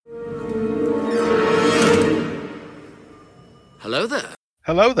Hello there.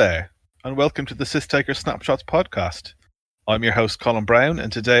 Hello there, and welcome to the Sith Taker Snapshots podcast. I'm your host, Colin Brown, and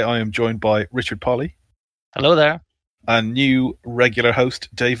today I am joined by Richard Polly. Hello there. And new regular host,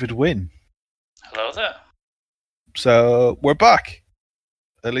 David Wynn. Hello there. So, we're back,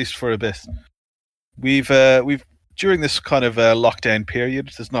 at least for a bit. We've during this kind of lockdown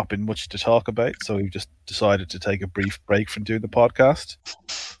period, there's not been much to talk about, so we've just decided to take a brief break from doing the podcast.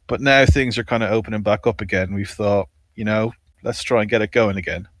 But now things are kind of opening back up again. We've thought, let's try and get it going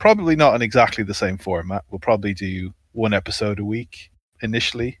again. Probably not in exactly the same format. We'll probably do one episode a week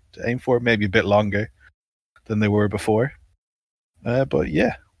initially to aim for, maybe a bit longer than they were before. But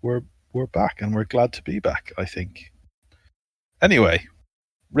yeah, we're back and we're glad to be back, I think. Anyway,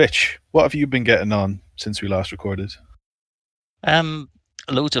 Rich, what have you been getting on since we last recorded?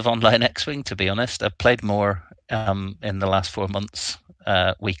 Loads of online X-Wing, to be honest. I've played more in the last 4 months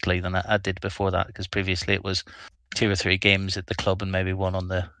weekly than I did before that, because previously it was 2 or 3 games at the club and maybe one on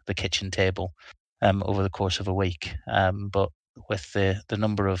the kitchen table over the course of a week. But with the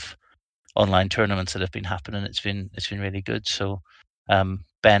number of online tournaments that have been happening, it's been really good. So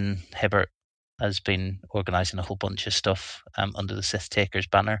Ben Hibbert has been organising a whole bunch of stuff under the Sith Takers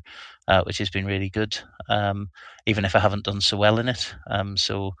banner, which has been really good, even if I haven't done so well in it.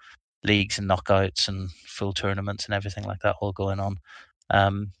 So leagues and knockouts and full tournaments and everything like that all going on.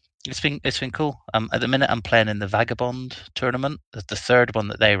 It's been cool. At the minute, I'm playing in the Vagabond tournament, the third one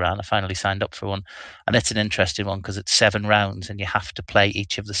that they ran. I finally signed up for one, and it's an interesting one because it's 7 rounds, and you have to play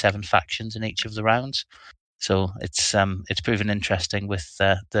each of the 7 factions in each of the rounds. So it's proven interesting with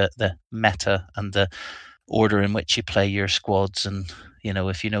the meta and the order in which you play your squads, and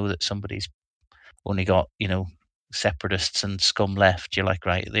if you know that somebody's only got separatists and scum left, you're like,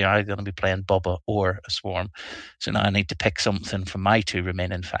 right, they're either going to be playing Boba or a swarm. So now I need to pick something from my 2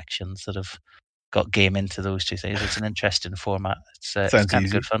 remaining factions that have got game into those 2 things. It's an interesting format. It's kind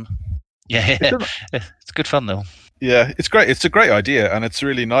of good fun. Yeah, it's good fun though. Yeah, it's great. It's a great idea, and it's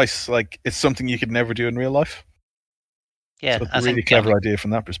really nice. Like, it's something you could never do in real life. Yeah, so it's a really clever idea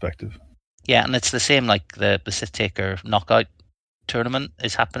from that perspective. Yeah, and it's the same like the Sith Taker knockout tournament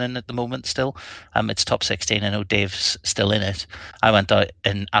is happening at the moment still. It's top 16. I know Dave's still in it. I went out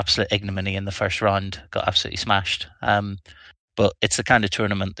in absolute ignominy in the first round, got absolutely smashed. But it's the kind of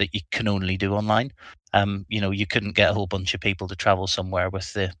tournament that you can only do online. You couldn't get a whole bunch of people to travel somewhere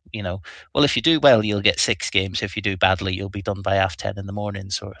with the, well, if you do well, you'll get 6 games. If you do badly, you'll be done by 10:30 in the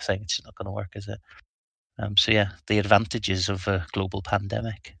morning, sort of thing. It's not going to work, is it? So yeah, the advantages of a global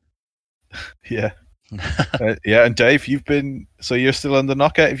pandemic. Yeah. Yeah, and Dave, you're still on the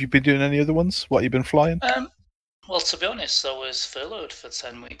knockout. Have you been doing any other ones? What have you been flying? Well, to be honest, I was furloughed for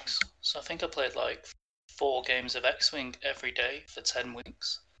 10 weeks. So I think I played 4 games of X-Wing every day for 10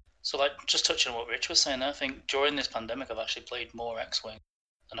 weeks. So just touching on what Rich was saying, I think during this pandemic I've actually played more X-Wing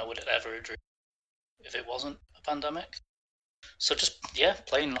than I would have ever dreamed if it wasn't a pandemic. So just,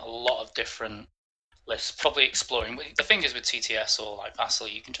 playing a lot of different lists, probably exploring. The thing is with TTS or Vassal,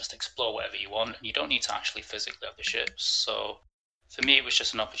 you can just explore whatever you want and you don't need to actually physically have the ships. So for me it was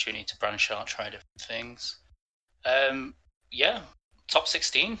just an opportunity to branch out, try different things. Top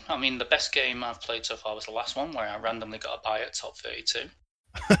 16. I mean, the best game I've played so far was the last one where I randomly got a buy at top 32.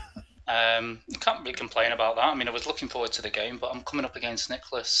 I can't really complain about that. I mean, I was looking forward to the game, but I'm coming up against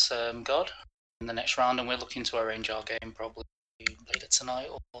Nicholas God in the next round, and we're looking to arrange our game probably later tonight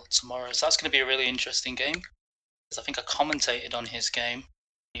or tomorrow. So that's going to be a really interesting game, because I think I commentated on his game.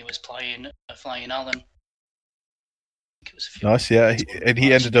 He was playing Flying Alan. Nice, yeah.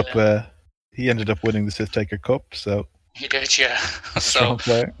 He ended up winning the Sith Taker Cup, so... He did, yeah. So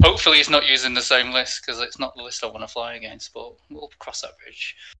hopefully he's not using the same list, because it's not the list I want to fly against, but we'll cross that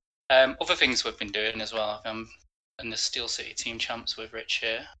bridge. Other things we've been doing as well, I'm in the Steel City Team Champs with Rich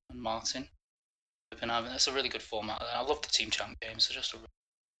here and Martin. We've been having, that's a really good format. I love the Team Champ games, so just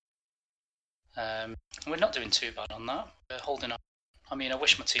we're not doing too bad on that. We're holding up. I mean, I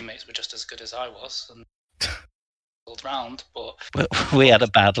wish my teammates were just as good as I was, and round, but we had a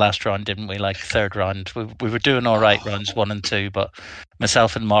bad last round, didn't we? Third round, we were doing all right rounds 1 and 2, but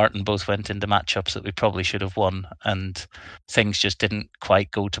myself and Martin both went into matchups that we probably should have won, and things just didn't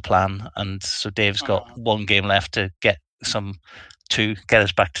quite go to plan. And so Dave's got 1 game left to get us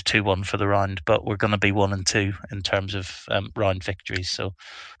back to 2-1 for the round, but we're going to be 1 and 2 in terms of round victories. So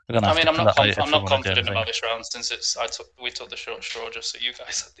we're going to. I'm not confident about this round since we took the short straw just so you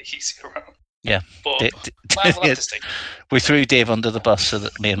guys had the easier round. Yeah, but we threw Dave under the bus so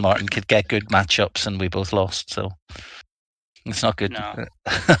that me and Martin could get good matchups, and we both lost. So it's not good. No.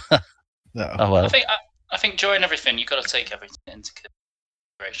 No. Oh well. I think during everything you've got to take everything into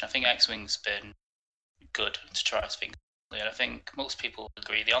consideration. I think X-Wing's been good to try to think And I think most people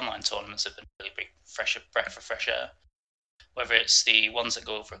agree the online tournaments have been really big breath of fresh air. Whether it's the ones that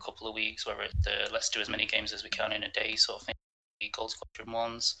go for a couple of weeks, whether it's the let's do as many games as we can in a day sort of thing, the Gold Squadron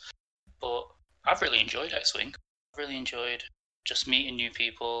ones. But I've really enjoyed X-Wing. I've really enjoyed just meeting new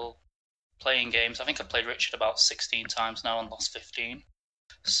people, playing games. I think I've played Richard about 16 times now and lost 15.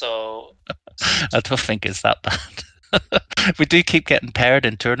 So I don't think it's that bad. We do keep getting paired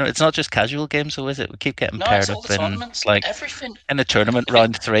in tournaments. It's not just casual games, though, is it? We keep getting paired up in tournaments, like everything. In a tournament,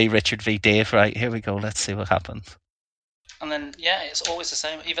 round 3, Richard v Dave. Right, here we go. Let's see what happens. And then it's always the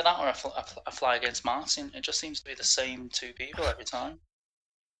same. Either that or I fly against Martin. It just seems to be the same 2 people every time.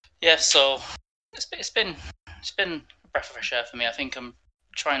 Yeah, so it's been a breath of fresh air for me. I think I'm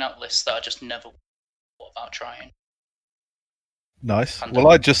trying out lists that I just never thought about trying. Nice. Well,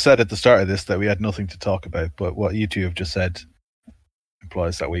 I just said at the start of this that we had nothing to talk about, but what you two have just said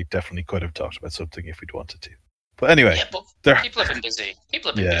implies that we definitely could have talked about something if we'd wanted to. But anyway, people have been busy.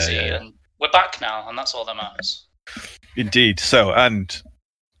 And we're back now, and that's all that matters. Indeed. So, and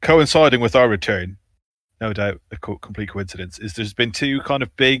coinciding with our return, no doubt a complete coincidence, is there's been 2 kind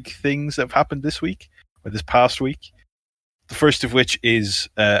of big things that have happened this week, or this past week. The first of which is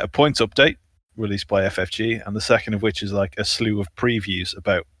a points update released by FFG, and the second of which is like a slew of previews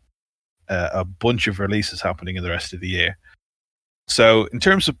about a bunch of releases happening in the rest of the year. So in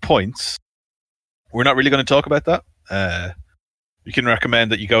terms of points, we're not really going to talk about that. You can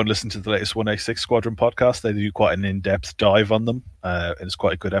recommend that you go and listen to the latest 186 Squadron podcast. They do quite an in-depth dive on them. It's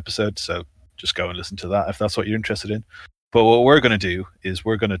quite a good episode, so just go and listen to that if that's what you're interested in. But what we're going to do is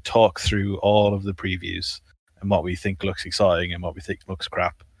we're going to talk through all of the previews and what we think looks exciting and what we think looks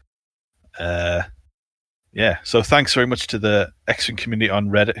crap. So thanks very much to the X-Wing community on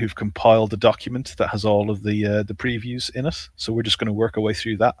Reddit who've compiled a document that has all of the previews in it. So we're just going to work our way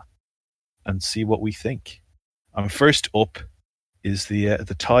through that and see what we think. First up is the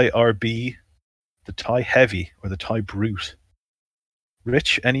TIE RB, the TIE Heavy, or the TIE Brute.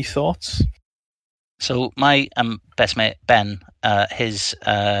 Rich, any thoughts? So my best mate Ben, his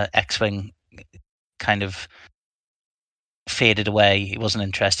X-Wing kind of faded away. He wasn't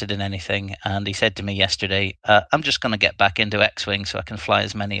interested in anything, and he said to me yesterday, I'm just going to get back into X-Wing so I can fly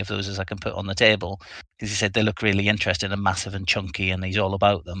as many of those as I can put on the table, because he said they look really interesting and massive and chunky, and he's all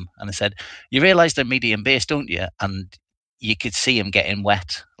about them. And I said, you realise they're medium base, don't you? And you could see him getting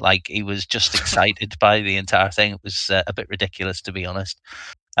wet. Like, he was just excited by the entire thing. It was a bit ridiculous, to be honest,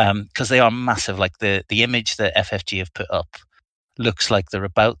 because they are massive. Like the image that FFG have put up looks like they're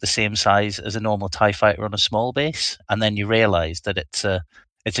about the same size as a normal TIE fighter on a small base, and then you realise that it's a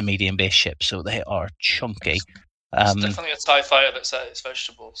medium base ship, so they are chunky. It's definitely a TIE fighter that's its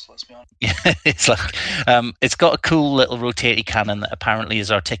vegetables, let's be honest. Yeah, it's like it's got a cool little rotating cannon that apparently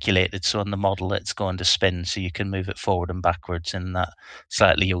is articulated, so on the model it's going to spin, so you can move it forward and backwards in that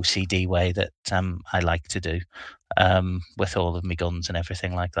slightly OCD way that I like to do with all of my guns and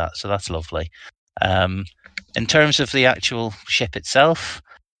everything like that. So that's lovely. In terms of the actual ship itself,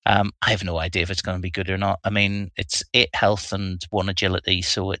 I have no idea if it's going to be good or not. I mean, it's 8 health and 1 agility,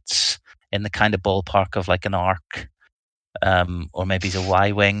 so it's in the kind of ballpark of like an ARC, or maybe it's a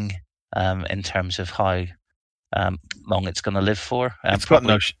Y-wing, in terms of how long it's going to live for. It's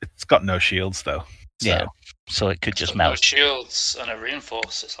got no shields though. So. Yeah, so it could just melt. No shields and a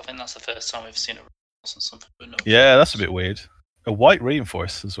reinforce. I think that's the first time we've seen a reinforce on something with no shields. Yeah, that's a bit weird. A white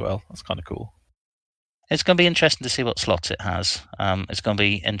reinforce as well. That's kind of cool. It's going to be interesting to see what slots it has. It's going to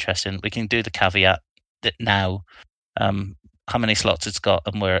be interesting. We can do the caveat that now, how many slots it's got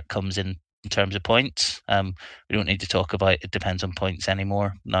and where it comes in terms of points. We don't need to talk about it depends on points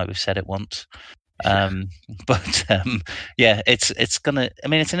anymore. Now we've said it once. But it's gonna. I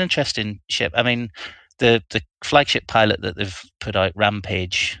mean, it's an interesting ship. I mean, the flagship pilot that they've put out,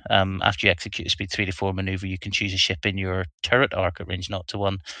 Rampage, after you execute a speed 3 to 4 maneuver, you can choose a ship in your turret arc at range 0 to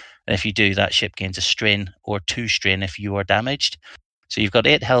 1. And if you do, that ship gains a strain or 2 strain if you are damaged. So you've got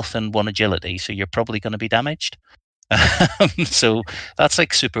 8 health and 1 agility, so you're probably going to be damaged. So that's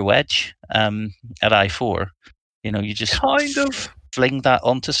like Super Wedge at I4. You know, you just kind of fling that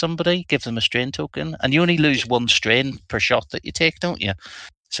onto somebody, give them a strain token, and you only lose 1 strain per shot that you take, don't you?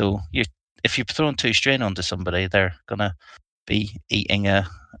 So if you're throwing 2 strain onto somebody, they're going to be eating an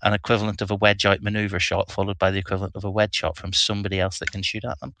equivalent of a wedge out maneuver shot, followed by the equivalent of a wedge shot from somebody else that can shoot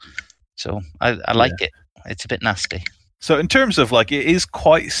at them. So I like it. It's a bit nasty. So in terms of like, it is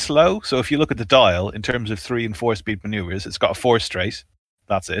quite slow. So if you look at the dial in terms of 3 and 4 speed maneuvers, it's got a 4 straight.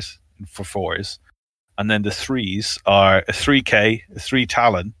 That's it for 4s. And then the 3s are a 3K, a 3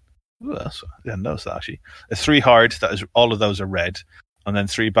 Talon. Ooh, I didn't notice that actually. A 3 hard, that is, all of those are red. And then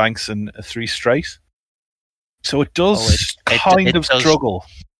 3 banks and a 3 straight. So it does kind of struggle.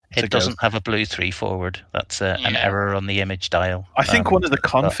 It doesn't have a blue 3 forward. That's an error on the image dial. I think one of the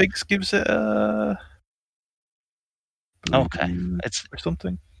configs gives it a... Okay. It's or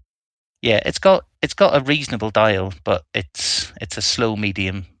something. Yeah, it's got a reasonable dial, but it's a slow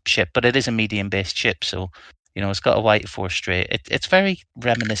medium ship, but it is a medium based ship, so it's got a white 4 straight. It's very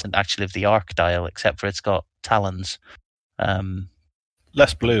reminiscent actually of the Arc dial, except for it's got talons.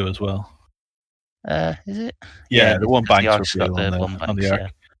 Less blue as well. Is it? Yeah, the one banks are blue on the Arc. Yeah.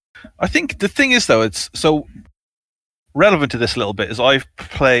 I think the thing is though, it's so relevant to this a little bit is I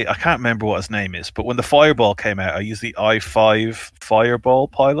can't remember what his name is, but when the Fireball came out, I used the i5 Fireball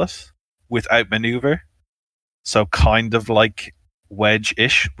pilot without maneuver, so kind of like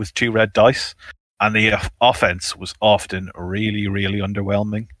wedge-ish with 2 red dice, and the offense was often really, really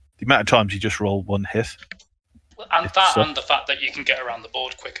underwhelming. The amount of times you just roll 1 hit, and the fact that you can get around the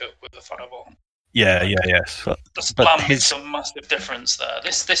board quicker with the Fireball. Yes. The spam makes a massive difference there.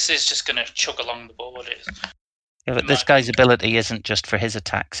 This is just going to chug along the board. Yeah, but this guy's ability isn't just for his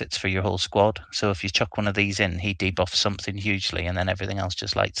attacks, it's for your whole squad. So if you chuck one of these in, he debuffs something hugely, and then everything else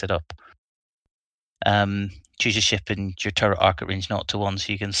just lights it up. Choose your ship and your turret arc at range 0 to 1,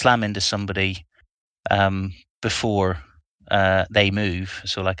 so you can slam into somebody before they move,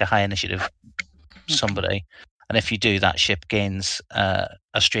 so like a high initiative somebody. And if you do, that ship gains a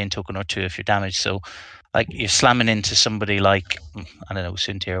strain token or 2 if you're damaged. So like you're slamming into somebody like, I don't know,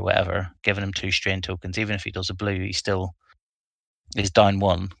 Suntir or whatever, giving him 2 strain tokens. Even if he does a blue, he still is down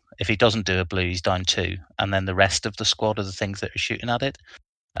 1. If he doesn't do a blue, he's down 2. And then the rest of the squad are the things that are shooting at it.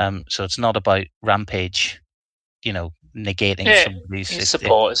 So it's not about Rampage, negating somebody's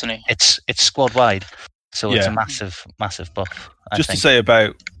support, isn't he? It's squad wide. So it's a massive, massive buff. Just to say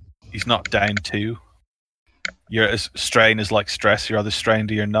about he's not down 2. Your strain is like stress. You're either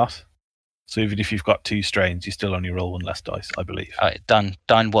strained or you're not. So even if you've got 2 strains, you still only roll 1 less dice, I believe. Down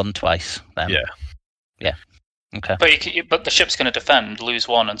 1 twice. Then. Yeah. Okay. But the ship's going to defend, lose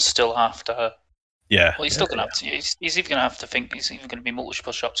 1, and still have to. Yeah. Well, he's still going to have to. He's even going to have to think. He's even going to be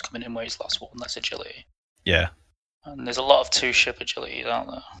multiple shots coming in where he's lost 1 less agility. Yeah. And there's a lot of 2 ship agilities out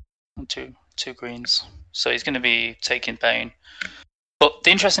there, and two greens. So he's going to be taking pain. But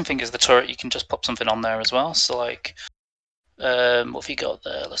the interesting thing is the turret. You can just pop something on there as well. So like. What have you got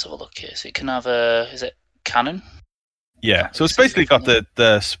there? Let's have a look here. So you can have is it cannon? Yeah, so it's basically got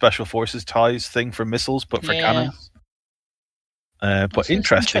the special forces ties thing for missiles, but for cannons. But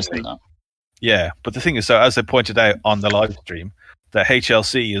interestingly, yeah. But the thing is, so as I pointed out on the live stream, the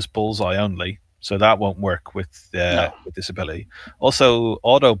HLC is bullseye only, so that won't work with this ability. Also,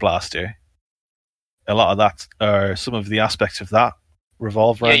 Auto Blaster. A lot of that, or some of the aspects of that,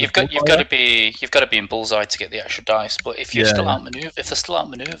 revolve around. Yeah, you've got to be in bullseye to get the extra dice. But if you're still outmaneuvered, if they're still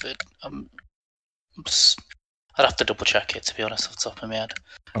outmaneuvered, I'd have to double check it to be honest off the top of my head.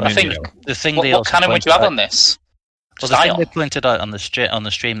 I think the thing what cannon would you have on this? Well, the thing they pointed out on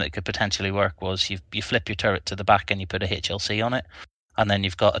the stream that could potentially work was you flip your turret to the back and you put a HLC on it, and then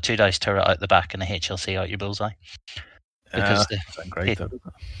you've got a 2 dice turret out the back and a HLC out your bullseye. Because it's not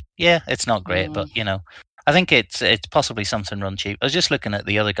great, but I think it's possibly something run cheap. I was just looking at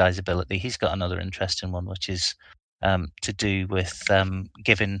the other guy's ability. He's got another interesting one, which is to do with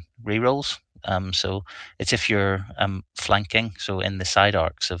giving rerolls. So it's if you're flanking, so in the side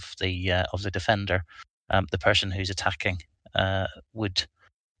arcs of the defender, the person who's attacking would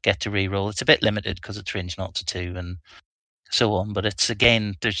get to reroll. It's a bit limited because it's range 0 to 2 and so on. But it's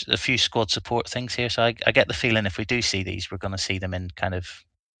again, there's a few squad support things here. So I get the feeling if we do see these, we're going to see them in kind of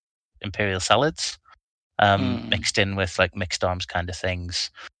Imperial salads. Mixed in with like mixed arms kind of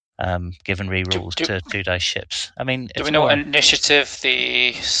things, given rerolls to 2 dice ships. I mean, do we know what initiative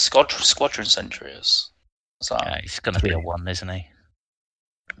the squadron sentry is? He's going to be a 1, isn't he?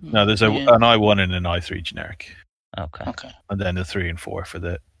 No, there's an I1 and an I3 generic. Okay. And then the 3 and 4 for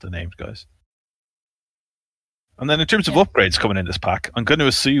the named guys. And then in terms of upgrades coming in this pack, I'm going to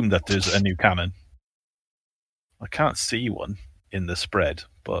assume that there's a new cannon. I can't see one in the spread,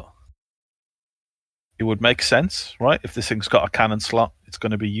 but it would make sense, right? If this thing's got a cannon slot, it's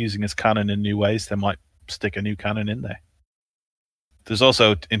going to be using its cannon in new ways. They might stick a new cannon in there. There's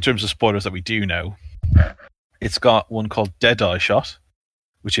also, in terms of spoilers that we do know, it's got one called Deadeye Shot,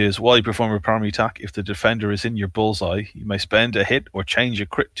 which is while you perform a primary attack, if the defender is in your bullseye, you may spend a hit or change a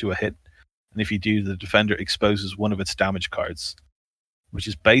crit to a hit. And if you do, the defender exposes one of its damage cards, which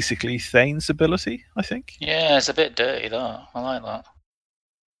is basically Thane's ability, I think. Yeah, it's a bit dirty, though. I like that.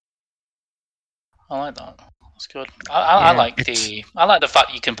 That's good. I like the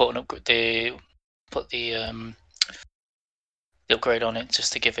fact you can put the upgrade on it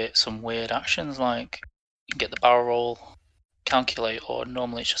just to give it some weird actions. Like You can get the barrel roll, calculate, or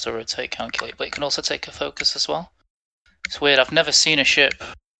normally it's just a rotate calculate, but you can also take a focus as well. It's weird, I've never seen a ship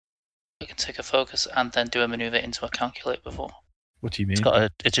that can take a focus and then do a maneuver into a calculate before. What do you mean?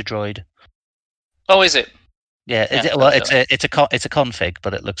 It's a droid. Oh, is it? Yeah, Yeah, well, okay. it's a config,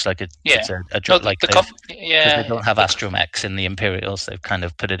 but it looks like it's a droid. Like they don't have astromechs in the Imperials, they've kind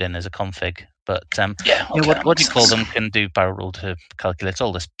of put it in as a config. But what do you call them? Can do barrel roll to calculate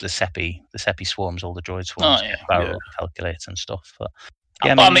all the Seppi swarms, all the droid swarms, barrel roll calculates and stuff. But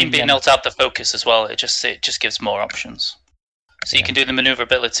yeah, I mean, being able to have the focus as well, it just gives more options. So you can do the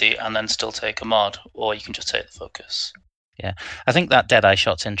maneuverability and then still take a mod, or you can just take the focus. Yeah, I think that Deadeye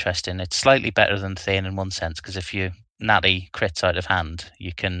shot's interesting. It's slightly better than Thane in one sense, because if you natty crits out of hand,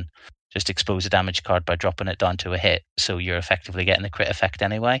 you can just expose a damage card by dropping it down to a hit, so you're effectively getting a crit effect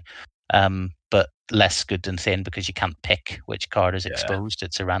anyway. But less good than Thane because you can't pick which card is exposed.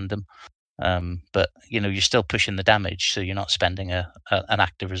 It's a random. But you're still pushing the damage, so you're not spending an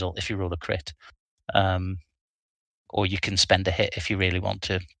active result if you roll a crit. Or you can spend a hit if you really want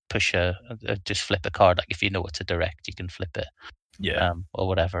to push just flip a card. Like if you know it's a direct, you can flip it. Yeah. Or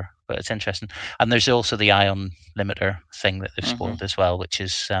whatever. But it's interesting. And there's also the ion limiter thing that they've spoiled as well, which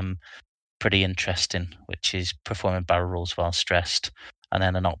is pretty interesting, which is performing barrel rolls while stressed, and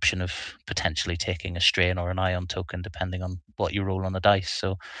then an option of potentially taking a strain or an ion token depending on what you roll on the dice.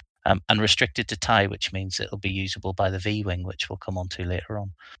 So and restricted to tie, which means it'll be usable by the V-Wing, which we'll come on to later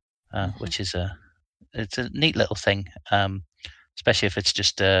on, which is it's a neat little thing, especially if it's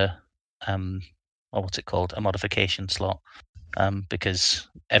just what's it called, a modification slot, because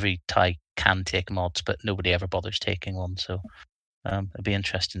every tie can take mods, but nobody ever bothers taking one. So it'd be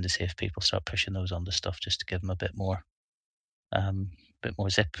interesting to see if people start pushing those onto stuff just to give them a bit more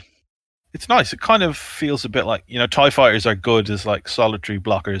zip. It's nice. It kind of feels a bit like, TIE fighters are good as like solitary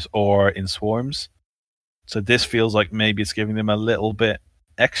blockers or in swarms. So this feels like maybe it's giving them a little bit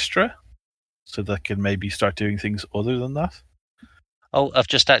extra, so they can maybe start doing things other than that. Oh, I've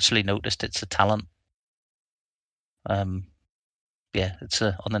just actually noticed it's a talent. It's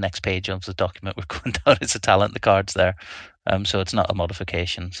on the next page of the document we're going down. It's a talent. The card's there, so it's not a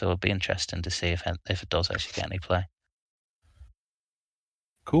modification. So it'll be interesting to see if it does actually get any play.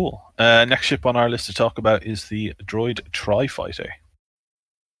 Cool. Next ship on our list to talk about is the Droid Tri-Fighter.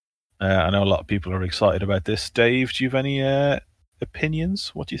 I know a lot of people are excited about this. Dave, do you have any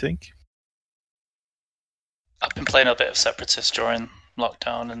opinions? What do you think? I've been playing a bit of Separatist during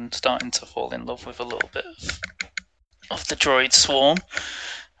lockdown and starting to fall in love with a little bit of the droid swarm.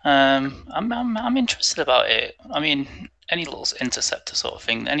 I'm interested about it. I mean, any little interceptor sort of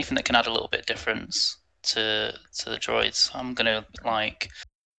thing, anything that can add a little bit of difference to the droids, I'm gonna like.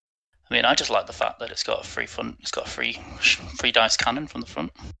 I mean, I just like the fact that it's got a free front. It's got a free dice cannon from the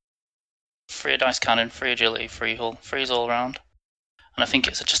front. Free dice cannon, free agility, free hull, frees all around. And I think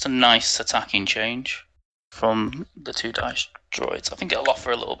it's just a nice attacking change from the 2 dice droids. I think it'll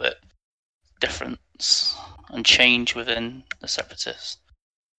offer a little bit difference and change within the Separatist.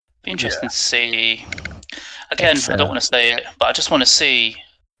 Be interesting to see. Again, I don't want to say it, but I just want to see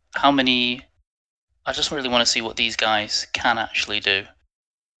how many. I just really want to see what these guys can actually do.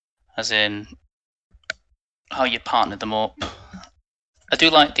 As in, how you partner them up. I do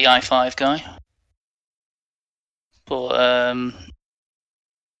like the I-5 guy. But,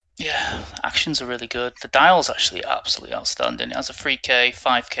 actions are really good. The dial's actually absolutely outstanding. It has a 3K,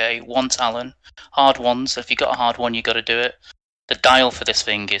 5K, 1 Talon, hard ones. So if you've got a hard one, you've got to do it. The dial for this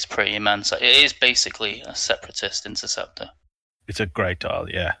thing is pretty immense. It is basically a Separatist interceptor. It's a great dial,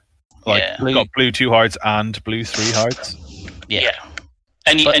 yeah. We've got blue 2 hards and blue 3 hards. Yeah.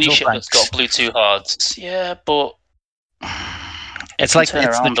 Any ship that's got blue 2 hards. Yeah, but it's like turn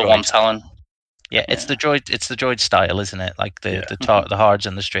around the 1 Talon. Yeah, it's the droid style, isn't it? Like the hards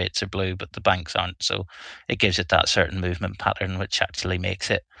and the straights are blue, but the banks aren't. So it gives it that certain movement pattern, which actually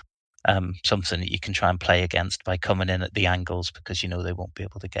makes it something that you can try and play against by coming in at the angles, because they won't be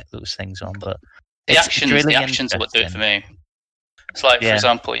able to get those things on. But the actions are what do it for me. It's like, for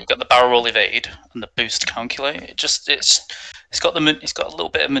example, you've got the barrel roll evade and the boost calculate. It's got a little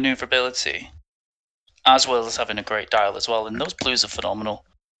bit of maneuverability, as well as having a great dial as well. And those blues are phenomenal.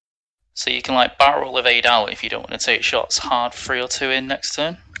 So you can barrel roll evade out if you don't want to take shots hard 3 or 2 in next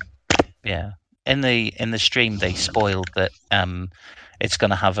turn. Yeah, in the stream they spoiled that it's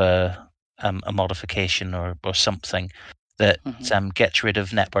going to have a modification or something that gets rid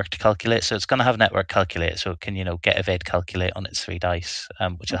of network to calculate. So it's going to have network calculate, so it can get evade calculate on its 3 dice,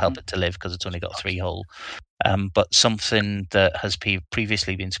 which will help it to live because it's only got 3 hull. But something that has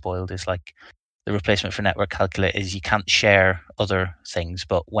previously been spoiled is the replacement for network calculate is you can't share other things,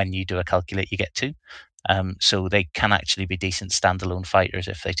 but when you do a calculate, you get 2. So they can actually be decent standalone fighters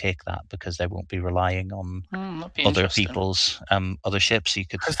if they take that, because they won't be relying on That'd be other interesting. people's other ships. You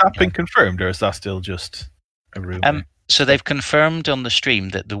could. Has that been confirmed, or is that still just a rumor? So they've confirmed on the stream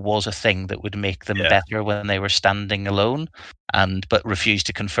that there was a thing that would make them better when they were standing alone, but refused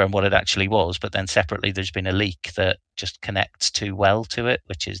to confirm what it actually was. But then separately, there's been a leak that just connects too well to it,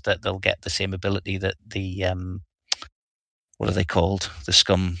 which is that they'll get the same ability that the what are they called? The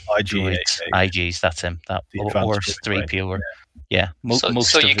scum IGs. That's him. That or 3P or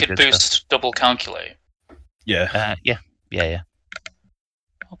most. So you could boost stuff. Double calculate. Yeah. Yeah.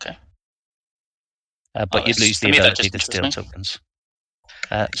 Okay. But you'd lose the ability to steal tokens.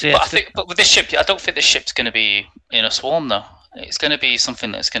 But with this ship, I don't think this ship's going to be in a swarm, though. It's going to be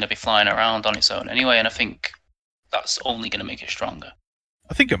something that's going to be flying around on its own anyway, and I think that's only going to make it stronger.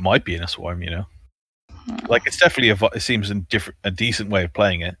 I think it might be in a swarm, Like, it's definitely it seems a decent way of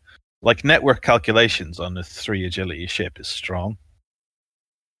playing it. Like, network calculations on a 3 agility ship is strong.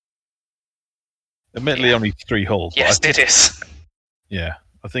 Admittedly, only 3 hulls. Yes, it is. Yeah,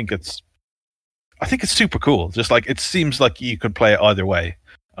 I think it's super cool. Just like, it seems like you could play it either way,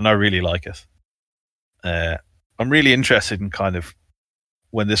 and I really like it. I'm really interested in kind of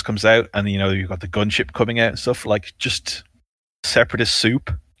when this comes out, and you've got the gunship coming out and stuff. Like, just separatist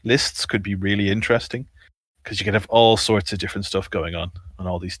soup lists could be really interesting, because you could have all sorts of different stuff going on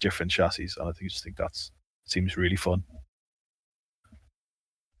all these different chassis, and I just think that seems really fun.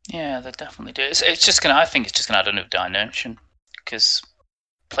 Yeah, they definitely do. It's just gonna. I think it's just gonna add a new dimension, because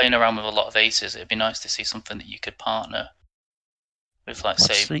playing around with a lot of aces, it'd be nice to see something that you could partner with, like,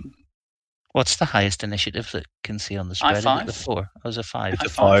 what's the highest initiative that can see on the spread? I5? Is it 4? Oh, it's a 5. It's a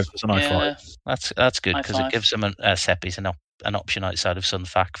 5. It's an I5. That's good, because it gives them Seppi's an option outside of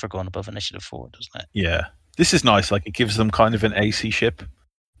Sunfac for going above initiative 4, doesn't it? Yeah. This is nice. Like, it gives them kind of an AC ship,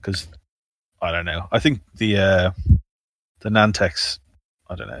 because, I don't know. I think the Nantex,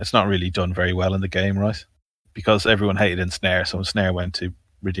 I don't know, it's not really done very well in the game, right? Because everyone hated Ensnare, so Ensnare went to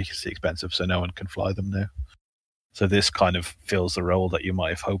ridiculously expensive, so no one can fly them now. So this kind of fills the role that you might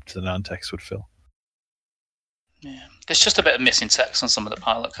have hoped the Nantex would fill. Yeah, there's just a bit of missing text on some of the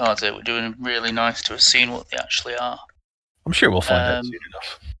pilot cards. It would do really nice to have seen what they actually are. I'm sure we'll find out soon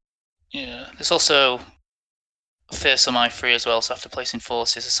enough. Yeah, there's also Fearsome I3 as well, so after placing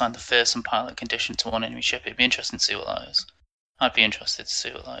forces, assign the Fearsome pilot condition to one enemy ship. It'd be interesting to see what that is. I'd be interested to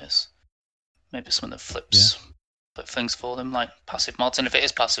see what that is. Maybe someone that flip things for them, like passive mods. And if it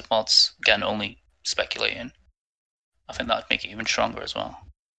is passive mods, again, only speculating, I think that'd make it even stronger as well.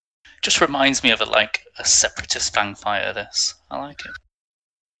 Just reminds me of a separatist Fangfire, this. I like it.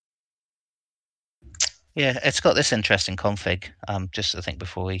 Yeah, it's got this interesting config. Just I think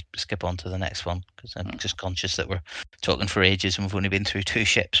before we skip on to the next one, because I'm just conscious that we're talking for ages and we've only been through 2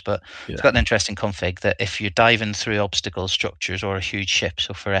 ships, but it's got an interesting config that if you're diving through obstacle structures or a huge ship,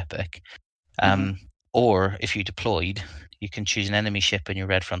 so for Epic, or if you deployed, you can choose an enemy ship in your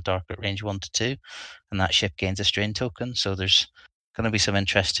red front arc at range 1 to 2, and that ship gains a strain token. So there's going to be some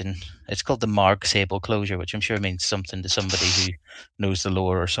interesting. It's called the Marg Sable Closure, which I'm sure means something to somebody who knows the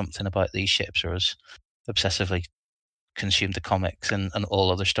lore or something about these ships, or has obsessively consumed the comics and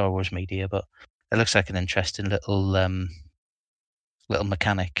all other Star Wars media. But it looks like an interesting little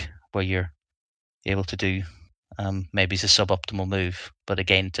mechanic where you're able to do maybe it's a suboptimal move, but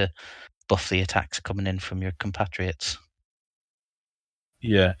again to buff the attacks coming in from your compatriots.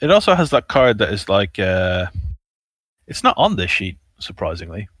 Yeah, it also has that card that is like it's not on this sheet,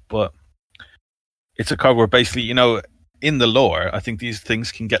 surprisingly, but it's a card where basically, in the lore, I think these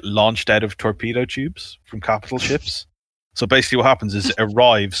things can get launched out of torpedo tubes from capital ships. So basically what happens is it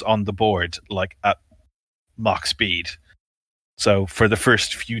arrives on the board like at Mach speed. So for the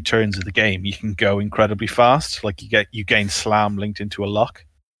first few turns of the game, you can go incredibly fast. Like you gain slam linked into a lock,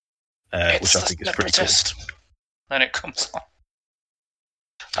 which I think is pretty cool. Then it comes on.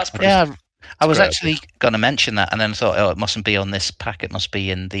 That's pretty cool. I was actually going to mention that, and then thought, it mustn't be on this pack. It must be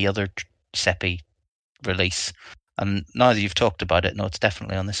in the other Seppi release. And now that you've talked about it, no, it's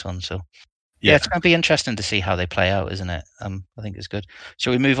definitely on this one. So yeah, it's going to be interesting to see how they play out, isn't it? I think it's good.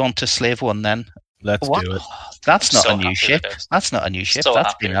 Shall we move on to Slave 1 then? Let's do it. That's not a new ship. That's not a new ship.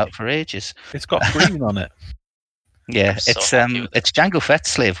 That's been out for ages. It's got green on it. Yeah, it's Jango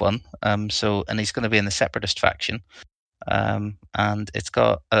Fett's Slave 1. And he's going to be in the Separatist faction. And it's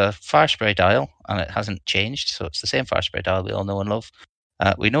got a fire spray dial, and it hasn't changed, so it's the same fire spray dial we all know and love.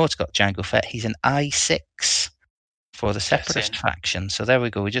 We know it's got Jango Fett. He's an I6 for the Separatist faction. So there we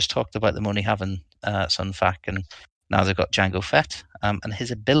go. We just talked about them only having Sunfac, and now they've got Jango Fett. And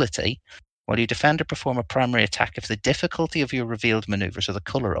his ability, while you defend or perform a primary attack, if the difficulty of your revealed maneuver, so the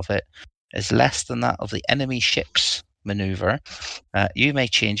colour of it, is less than that of the enemy ship's maneuver, you may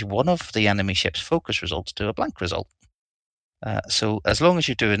change one of the enemy ship's focus results to a blank result. So as long as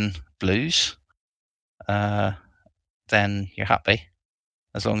you're doing blues, then you're happy.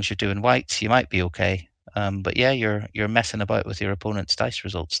 As long as you're doing whites, you might be okay. But yeah, you're messing about with your opponent's dice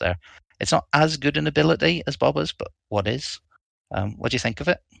results there. It's not as good an ability as Boba's, but what is? What do you think of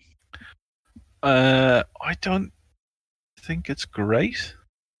it? I don't think it's great.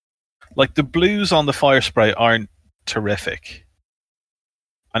 Like, the blues on the fire spray aren't terrific.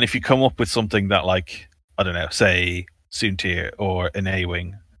 And if you come up with something that, like, I don't know, say Soontir or an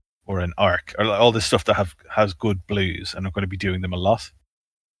A-Wing or an Arc, or all this stuff that has good blues and are going to be doing them a lot,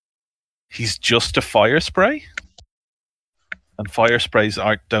 he's just a fire spray. And fire sprays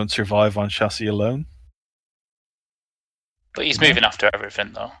don't survive on chassis alone. But he's moving after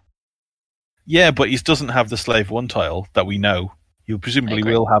everything, though. Yeah, but he doesn't have the Slave 1 title that we know. You presumably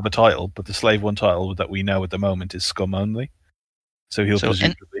will have a title, but the Slave 1 title that we know at the moment is Scum only. So he'll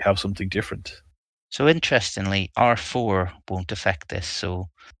presumably have something different. So interestingly, R4 won't affect this. So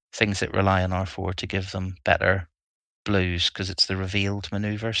things that rely on R4 to give them better blues, because it's the revealed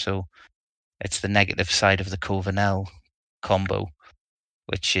maneuver. So it's the negative side of the Covenel combo,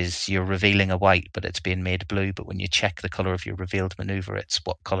 which is you're revealing a white, but it's being made blue. But when you check the color of your revealed maneuver, it's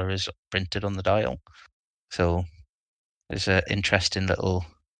what color is printed on the dial. So there's an interesting little.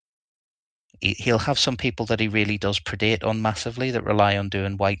 He'll have some people that he really does predate on massively that rely on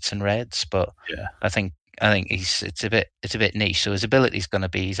doing whites and reds, but yeah. I think it's a bit niche. So his ability is going to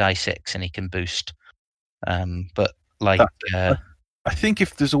be he's I6 and he can boost. But like, I think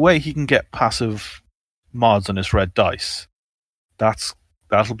if there's a way he can get passive mods on his red dice,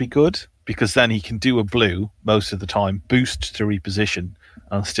 that'll be good, because then he can do a blue most of the time, boost to reposition,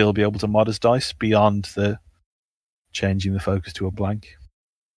 and still be able to mod his dice beyond the changing the focus to a blank.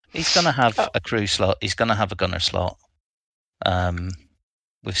 He's going to have a crew slot. He's going to have a gunner slot.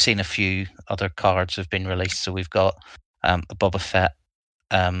 We've seen a few other cards have been released. So we've got a Boba Fett,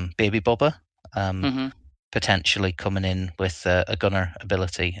 Baby Boba, potentially coming in with a gunner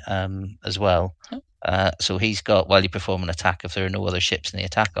ability as well. So he's got, while you perform an attack, if there are no other ships in the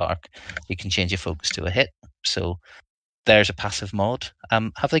attack arc, you can change your focus to a hit. So there's a passive mod.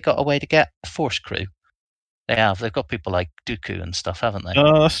 Have they got a way to get a Force crew? They have. They've got people like Dooku and stuff, haven't they?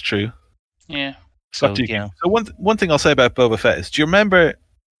 Oh, that's true. Yeah. So, So one thing I'll say about Boba Fett is, do you remember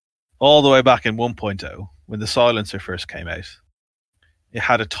all the way back in 1.0 when the Silencer first came out? It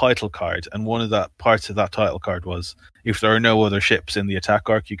had a title card, and one of the parts of that title card was, if there are no other ships in the attack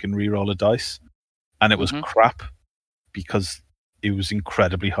arc, you can re-roll a dice. And it was crap, because it was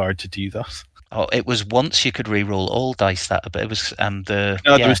incredibly hard to do that. Oh, it was once you could re-roll all dice, but it was there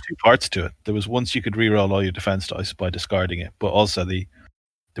was two parts to it. There was once you could re-roll all your defense dice by discarding it, but also there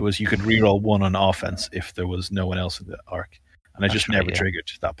was you could re-roll one on offense if there was no one else in the arc, and I just never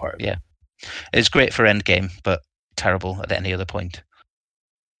triggered that part. Yeah, it's great for endgame, but terrible at any other point.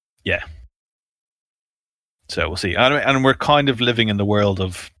 Yeah. So we'll see, and we're kind of living in the world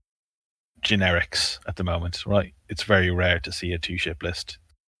of generics at the moment, right? It's very rare to see a 2-ship list.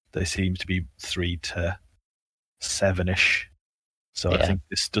 They seem to be 3 to 7-ish. So I think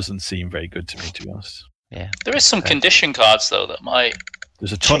this doesn't seem very good to me, to be honest. Yeah. There is some condition cards, though, that might...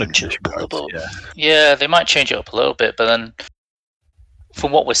 There's a ton of condition cards, Yeah, they might change it up a little bit, but then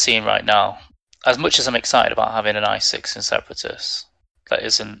from what we're seeing right now, as much as I'm excited about having an I6 in Separatist that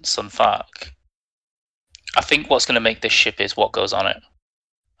isn't Sun Fac, I think what's going to make this ship is what goes on it.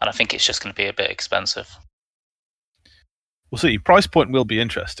 And I think it's just going to be a bit expensive. We'll see. Price point will be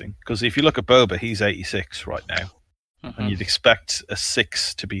interesting, because if you look at Boba, he's 86 right now, and you'd expect a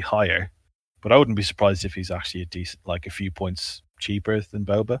 6 to be higher. But I wouldn't be surprised if he's actually a few points cheaper than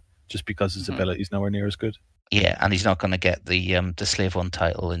Boba, just because his ability is nowhere near as good. Yeah, and he's not going to get the Slave 1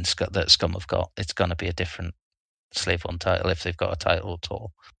 title that Scum have got. It's going to be a different Slave 1 title if they've got a title at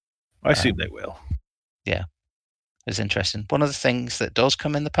all. I assume they will. Yeah, it's interesting. One of the things that does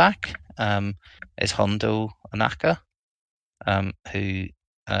come in the pack is Hondo Anaka. Who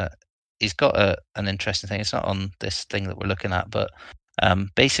he's got an interesting thing. It's not on this thing that we're looking at, but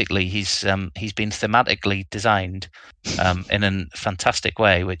basically he's been thematically designed in a fantastic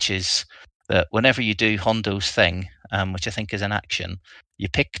way, which is that whenever you do Hondo's thing, which I think is an action, you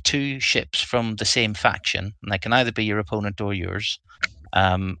pick 2 ships from the same faction, and they can either be your opponent or yours,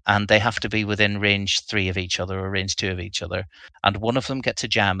 and they have to be within range 3 of each other or range 2 of each other, and one of them gets a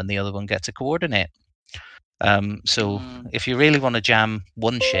jam and the other one gets a coordinate. So if you really want to jam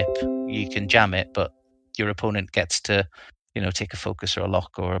one ship, you can jam it, but your opponent gets to take a focus or a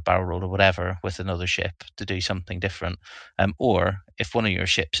lock or a barrel roll or whatever with another ship to do something different. Or if one of your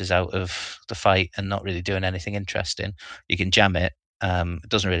ships is out of the fight and not really doing anything interesting, you can jam it. It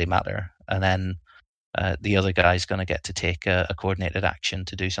doesn't really matter, and then the other guy's going to get to take a coordinated action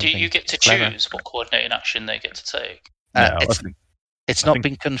to do something. Do you get to clever. choose what coordinated action they get to take? No, It's not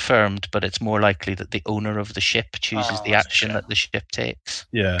been confirmed, but it's more likely that the owner of the ship chooses the action that the ship takes.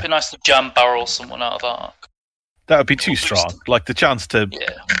 Yeah. It'd be nice to jam barrel someone out of Ark. That would be too strong. Like the chance to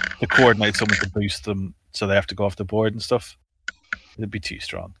coordinate someone to boost them so they have to go off the board and stuff. It'd be too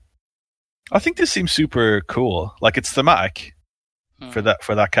strong. I think this seems super cool. Like it's thematic for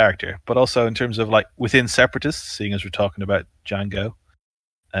that character, but also in terms of like within Separatists, seeing as we're talking about Django,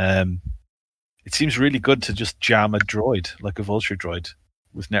 it seems really good to just jam a droid, like a vulture droid,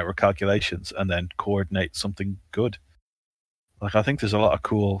 with network calculations and then coordinate something good. Like I think there's a lot of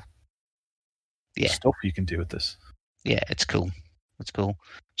cool stuff you can do with this. Yeah, it's cool. It's cool.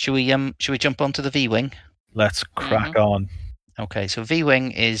 Should we jump onto the V-Wing? Let's crack on. Okay, so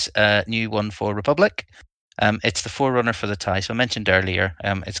V-Wing is a new one for Republic. It's the forerunner for the TIE. So I mentioned earlier,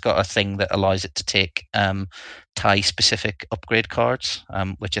 it's got a thing that allows it to take TIE-specific upgrade cards,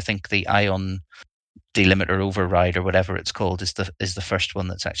 which I think the Ion Delimiter Override or whatever it's called is the first one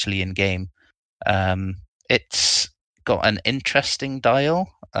that's actually in game. It's got an interesting dial.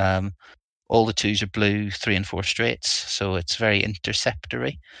 All the 2s are blue, 3 and 4 straights, so it's very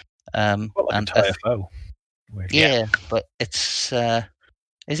interceptory. Like and a TIE-FO. Yeah, but it's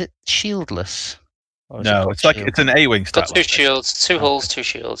is it shieldless? No, it's like it's an A-wing stat. Got 2 shields, 2 hulls, 2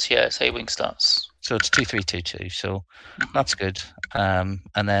 shields. Yeah, it's A-wing stats. So it's 2-3-2-2. So that's good. And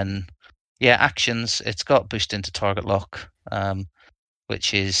then actions. It's got boost into target lock,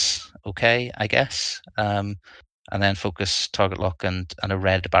 which is okay, I guess. And then focus, target lock, and a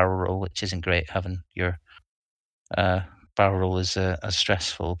red barrel roll, which isn't great having your barrel roll is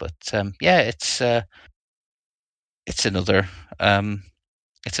stressful. But it's another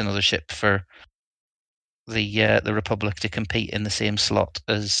ship for the Republic to compete in the same slot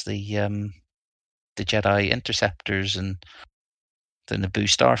as the Jedi Interceptors and the Naboo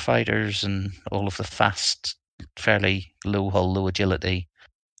Starfighters and all of the fast, fairly low hull, low agility,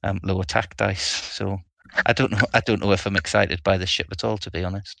 low attack dice. So I don't know if I'm excited by this ship at all, to be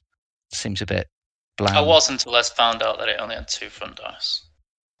honest. It seems a bit bland. I was until I found out that it only had 2 front dice,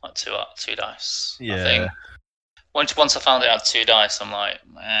 like 2 dice. Yeah. I think once I found it had 2 dice, I'm like,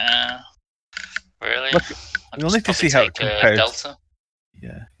 really? Look, you'll need to see how it compares. Delta.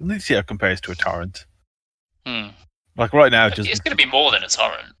 Yeah, you'll need to see how it compares to a Torrent. Like right now, it's going to be more than a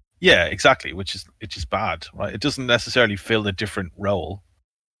Torrent. Yeah, exactly. Which is bad, right? It doesn't necessarily fill a different role,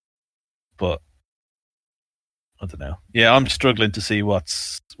 but I don't know. Yeah, I'm struggling to see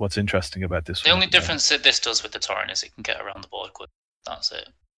what's interesting about this. The only difference that this does with the Torrent is it can get around the board quick. That's it.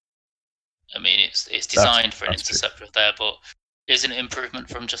 I mean, it's designed for an interceptor there, but is it an improvement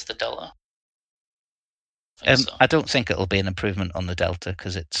from just the Delta? I don't think it'll be an improvement on the Delta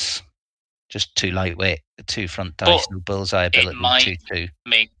because it's just too lightweight, 2 front dice, no bullseye ability. It might 2-2.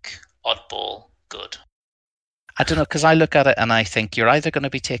 make Oddball good. I don't know, because I look at it and I think you're either going to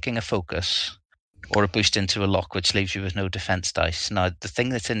be taking a focus or a boost into a lock, which leaves you with no defense dice. Now, the thing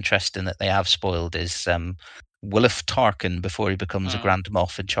that's interesting that they have spoiled is Wilf Tarkin, before he becomes a Grand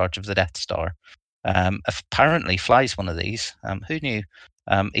Moff in charge of the Death Star, apparently flies one of these. Who knew?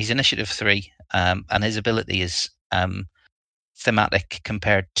 He's Initiative 3, and his ability is thematic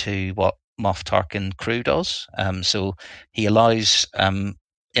compared to what Moff Tarkin crew does. So he allows,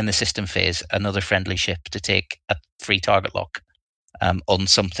 in the system phase, another friendly ship to take a free target lock on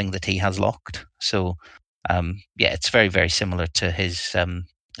something that he has locked. So it's very, very similar to his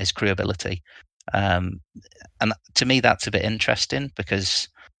crew ability. And to me, that's a bit interesting because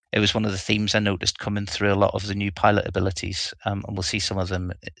it was one of the themes I noticed coming through a lot of the new pilot abilities, and we'll see some of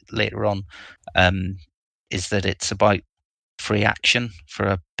them later on, is that it's about free action for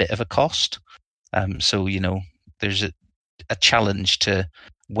a bit of a cost. So, there's a challenge to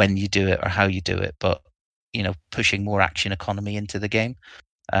when you do it or how you do it, but, pushing more action economy into the game,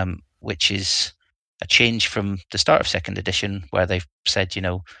 which is a change from the start of 2nd edition where they've said,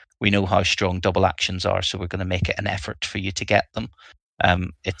 we know how strong double actions are, so we're going to make it an effort for you to get them.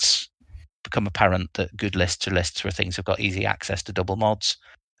 It's become apparent that good lists are lists where things have got easy access to double mods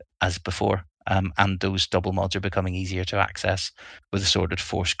as before, and those double mods are becoming easier to access with assorted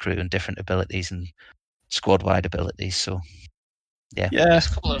force crew and different abilities and squad-wide abilities. So, yeah.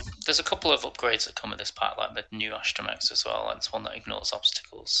 There's a couple of upgrades that come with this pack, like the new Astromex as well. Like it's one that ignores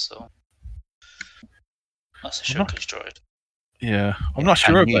obstacles, so that's a showcase droid. Yeah, I'm not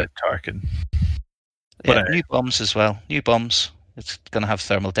sure about Tarkin. But new bombs as well. New bombs. It's going to have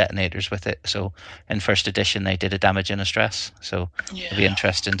thermal detonators with it. So in first edition, they did a damage and a stress. So it'll be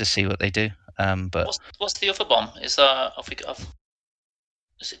interesting to see what they do. But what's the other bomb? Is that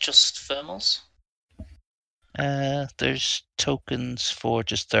is it just thermals? There's tokens for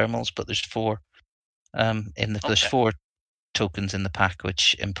just thermals, but there's 4. There's 4 tokens in the pack,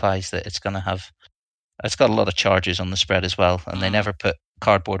 which implies that it's going to have. It's got a lot of charges on the spread as well, and they never put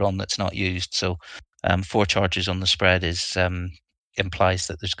cardboard on that's not used. So 4 charges on the spread is implies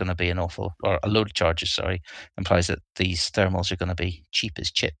that there's going to be a load of charges. Sorry, implies that these thermals are going to be cheap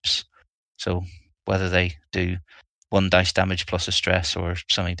as chips. So whether they do 1 dice damage plus a stress or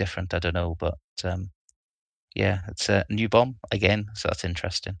something different, I don't know. But it's a new bomb again, so that's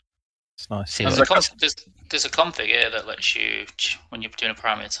interesting. It's nice. There's a config here that lets you, when you're doing a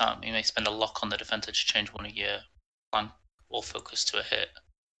primary attack, you may spend a lock on the defender to change one of your plan or focus to a hit.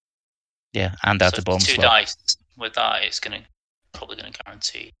 Yeah, and add a bomb 2 slot. dice with that, it's probably going to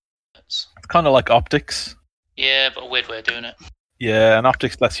guarantee hits. It's kind of like optics. Yeah, but a weird way of doing it. Yeah, and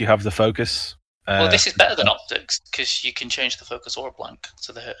optics lets you have the focus. Well, this is better than optics because you can change the focus or a blank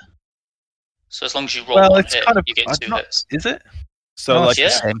to the hit. So as long as you roll one hit, you get 2 hits. Is it? So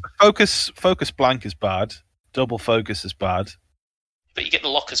focus blank is bad. Double focus is bad. But you get the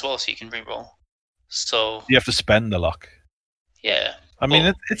lock as well, so you can re-roll. So you have to spend the lock. Yeah. I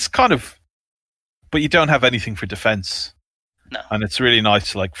mean, it's kind of, but you don't have anything for defense. No. And it's really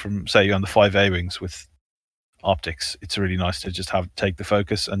nice, like from say on the 5 A-wings with optics. It's really nice to just take the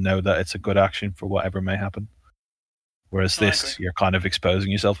focus and know that it's a good action for whatever may happen. Whereas you're kind of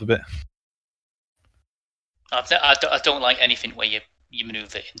exposing yourself a bit. I don't like anything where you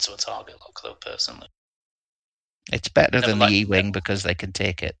maneuver it into a target lock, though, personally. It's better than the E-wing because they can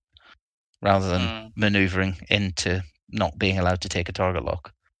take it, rather than manoeuvring into not being allowed to take a target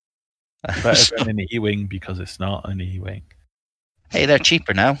lock. Better than an E-wing because it's not an E-wing. Hey, they're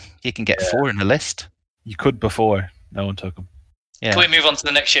cheaper now. You can get 4 in a list. You could before. No one took them. Yeah. Can we move on to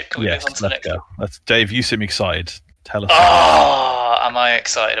the next ship? Let's Dave, you seem excited. Tell us. Oh, am I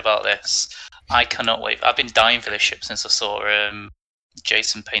excited about this? I cannot wait. I've been dying for this ship since I saw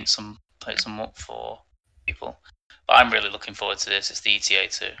Jason paint some up for people. But I'm really looking forward to this. It's the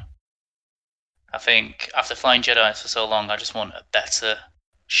ETA-2. I think after flying Jedi for so long, I just want a better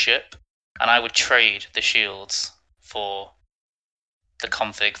ship. And I would trade the shields for the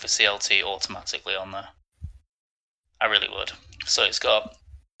config for CLT automatically on there. I really would. So it's got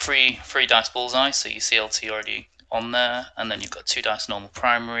 3 dice bullseye, so your CLT already on there, and then you've got 2 dice normal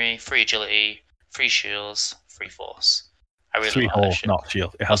primary, 3 agility, 3 shields, 3 force. I really 3 like hull, that ship. not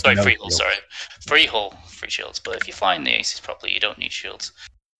shield. 3 hull, sorry. 3 hull, 3 shields. But if you're flying the aces properly, you don't need shields.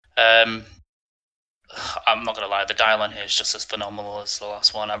 I'm not going to lie, the dial on here is just as phenomenal as the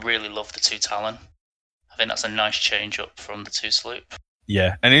last one. I really love the 2 Talon. I think that's a nice change up from the 2 Sloop.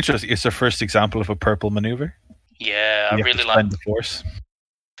 Yeah, and interesting. It's the first example of a purple maneuver. Yeah, I really like the force.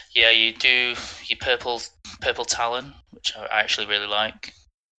 Yeah, you do your purple Talon, which I actually really like.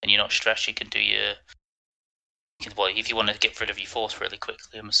 And you're not stressed. You can do if you want to get rid of your force really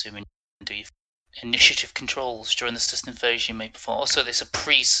quickly, I'm assuming you can do your initiative controls during the system phase. You may perform. Also, there's a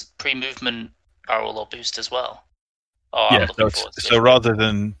pre-movement barrel or boost as well. Oh, yeah, so rather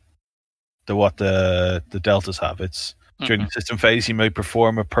than what the deltas have, it's during the system phase you may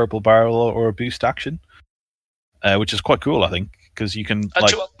perform a purple barrel or a boost action, which is quite cool, I think, because you can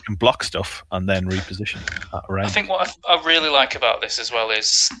can block stuff and then reposition around. I think what I really like about this as well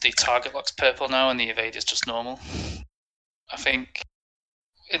is the target lock's purple now and the evade is just normal. I think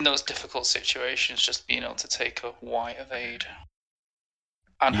in those difficult situations, just being able to take a white evade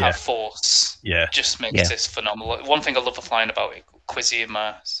and have force just makes this phenomenal. One thing I love flying about it, Quizzy and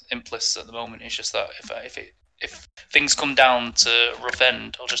my Implists at the moment, is just that if things come down to rough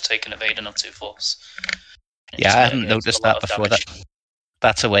end, I'll just take an evade and have 2 force. Yeah, I haven't noticed that before.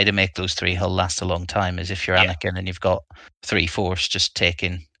 That's a way to make those 3 hull last a long time, is if you're Anakin and you've got 3 force, just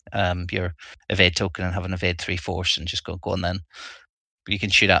taking your evade token and having evade 3 force and just go on then. You can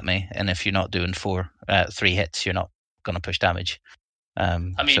shoot at me, and if you're not doing 3 hits, you're not going to push damage.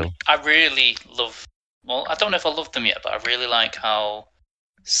 I really love... Well, I don't know if I love them yet, but I really like how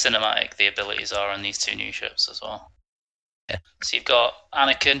cinematic the abilities are on these 2 new ships as well. Yeah. So you've got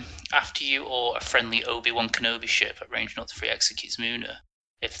Anakin, after you or a friendly Obi-Wan Kenobi ship at range 0 to 3 executes Muna.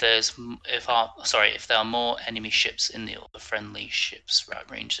 If there are more enemy ships in the other friendly ships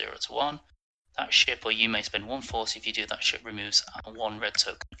at range 0 to 1, that ship or you may spend 1 force. If you do, that ship removes 1 red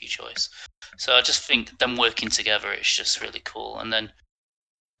token of your choice. So I just think them working together is just really cool. And then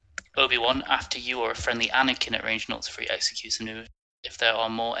Obi-Wan, after you or a friendly Anakin at range 0 to 3 executes a if there are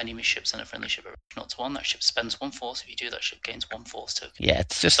more enemy ships than a friendly ship at range 0-1, that ship spends 1 force. If you do, that ship gains 1 force token. Yeah,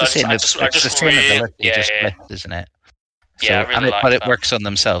 it's just So the same. I It's just the same really, ability, just flipped, isn't it? Yeah, I really like but that. it works on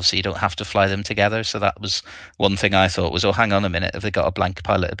themselves, so you don't have to fly them together. So that was one thing I thought was, oh, hang on a minute, have they got a blank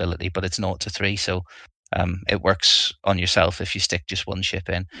pilot ability? But it's 0-3, so it works on yourself if you stick just one ship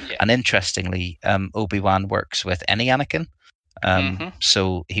in. Yeah. And interestingly, Obi-Wan works with any Anakin.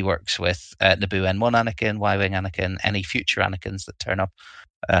 So he works with Naboo N1 Anakin, Y-Wing Anakin, any future Anakins that turn up.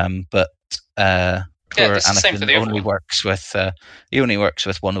 But poor Anakin only works with he only works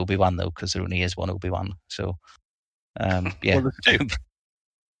with one Obi-Wan though, because there only is one Obi-Wan. So yeah. Well, there's two.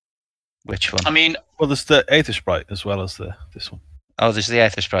 Which one? I mean, well, there's the Aether Sprite as well as this one. Oh, there's the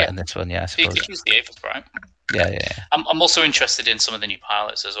Aether Sprite in this one. Yeah, I suppose. You could use the Aether Sprite. Yeah. I'm also interested in some of the new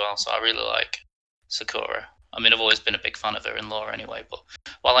pilots as well. So I really like Sakura. I mean, I've always been a big fan of her in lore anyway. But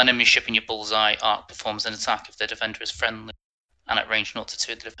while enemy ship in your bullseye arc performs an attack if the defender is friendly, and at range 0-2,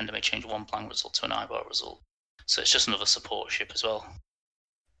 the defender may change one blank result to an eyeball result. So it's just another support ship as well.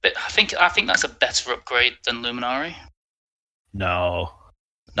 But I think that's a better upgrade than Luminari. No,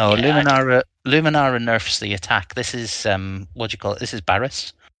 Luminara nerfs the attack. This is what do you call it? This is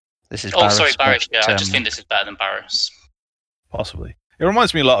Barriss. This is Barriss. Sorry, Barriss. Yeah, I just think this is better than Barriss. Possibly. It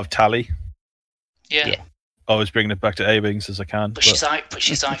reminds me a lot of Tally. Yeah. Always bringing it back to A-Wings as I can. But she's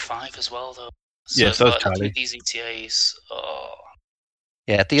I5 as well, though. So yeah, so is Tally. These ETAs.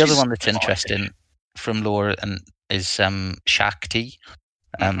 Yeah, the other one that's interesting from lore and is Shakti,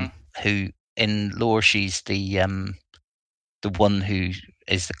 who in lore she's the one who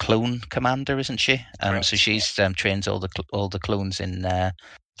is the clone commander, isn't she? So she's trains all the clones in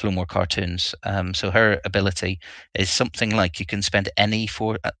Clone War cartoons. So her ability is something like you can spend any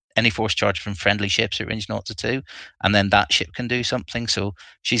force charge from friendly ships at range 0-2, and then that ship can do something. So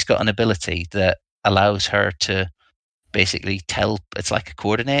she's got an ability that allows her to basically tell, it's like a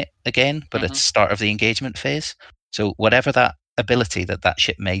coordinate again, but it's start of the engagement phase. So whatever that ability that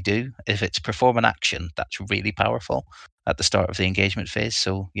ship may do, if it's perform an action, that's really powerful at the start of the engagement phase.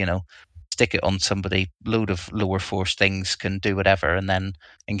 So, stick it on somebody, load of lower force things can do whatever, and then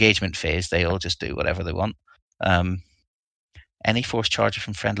engagement phase, they all just do whatever they want. Any force charger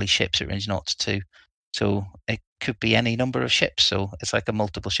from friendly ships at range 0-2. So it could be any number of ships. So it's like a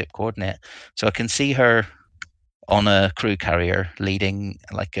multiple ship coordinate. So I can see her on a crew carrier leading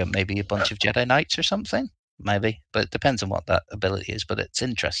like maybe a bunch of Jedi Knights or something. Maybe, but it depends on what that ability is. But it's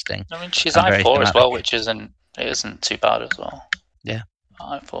interesting. I mean, she's I4 as well, which isn't too bad as well. Yeah,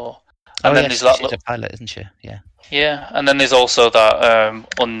 I4. And then there's she's a pilot, isn't she? Yeah. Yeah, and then there's also that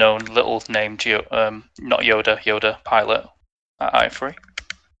unknown little named not Yoda pilot at I3.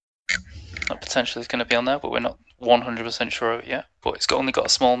 That potentially is going to be on there, but we're not 100% sure of it yet. But it's only got a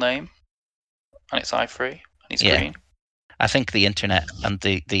small name, and it's I3, and he's green. I think the internet and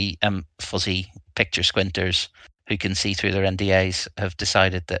the fuzzy picture squinters who can see through their NDAs have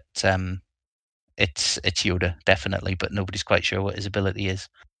decided that it's Yoda, definitely, but nobody's quite sure what his ability is.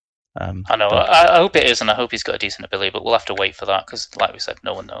 I know. I hope it is, and I hope he's got a decent ability, but we'll have to wait for that because, like we said,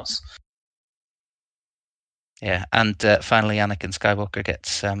 no one knows. Yeah, and finally, Anakin Skywalker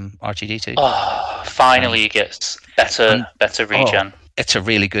gets R2-D2. Oh, finally he gets better regen. It's a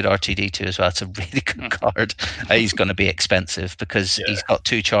really good R2-D2 as well. It's a really good card. He's going to be expensive because he's got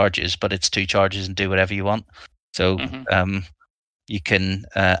 2 charges, but it's 2 charges and do whatever you want. So you can,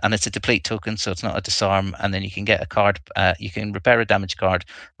 and it's a deplete token, so it's not a disarm. And then you can get a card. You can repair a damage card,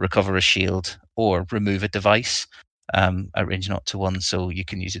 recover a shield, or remove a device at range 0-1. So you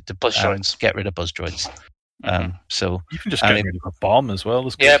can use it to get rid of buzz droids. So you can just get rid of a bomb as well.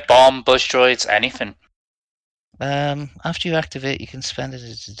 Yeah, bomb, buzz droids, anything. After you activate, you can spend it.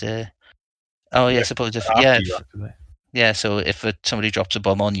 I suppose so if somebody drops a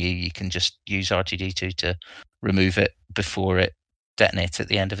bomb on you, you can just use R2-D2 to remove it before it detonates at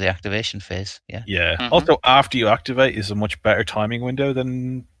the end of the activation phase. Yeah. Also, after you activate is a much better timing window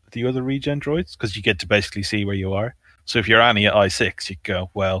than the other regen droids because you get to basically see where you are. So if you're Annie at I6, you go,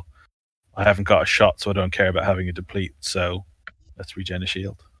 well, I haven't got a shot, so I don't care about having a deplete. So let's regen a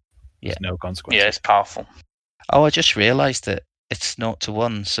shield. There's no consequence. Yeah, it's powerful. Oh, I just realised that it's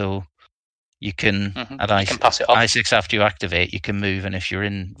 0-1, so you can at I6 after you activate, you can move, and if you're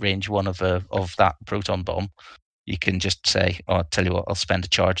in range 1 of that proton bomb, you can just say, "Oh, I'll tell you what, I'll spend a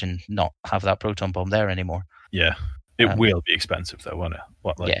charge and not have that proton bomb there anymore." Yeah, it will be expensive though, won't it?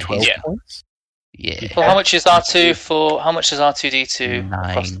 What, 12 points? Yeah. Well, how much is R2 for? How much is R2-D2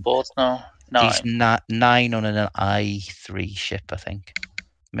 across the board now? 9. He's 9 on an I3 ship, I think.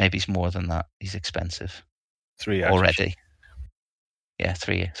 Maybe it's more than that. He's expensive. 3 already. Yeah,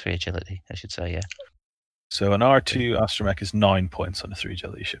 3 agility, I should say. Yeah. So an R2 astromech is 9 points on a 3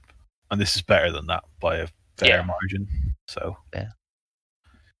 jelly ship, and this is better than that by a fair margin. So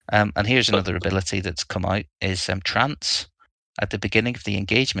and here's another ability that's come out: is Trance. At the beginning of the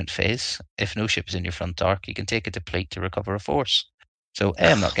engagement phase, if no ship is in your front arc, you can take a deplete to recover a force. So,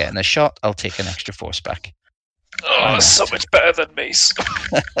 I'm not getting a shot, I'll take an extra force back. Oh, so much better than Mace.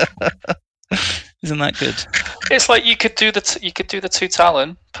 Isn't that good? It's like you could do the 2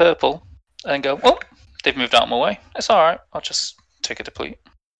 Talon purple and go, well, they've moved out of my way. It's all right. I'll just take a deplete.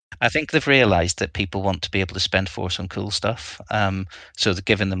 I think they've realised that people want to be able to spend force on cool stuff, so they're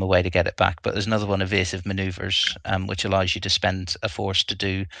giving them a way to get it back. But there's another one, evasive manoeuvres, which allows you to spend a force to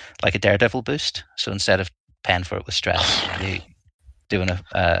do like a daredevil boost. So instead of paying for it with stress, you're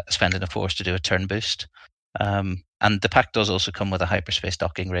spending a force to do a turn boost. And the pack does also come with a hyperspace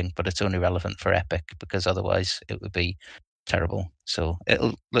docking ring, but it's only relevant for Epic because otherwise it would be terrible. So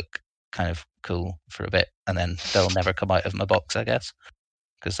it'll look kind of cool for a bit, and then they'll never come out of my box, I guess,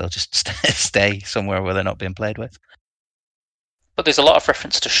 because they'll just stay somewhere where they're not being played with. But there's a lot of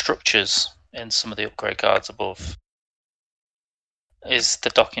reference to structures in some of the upgrade cards above. Is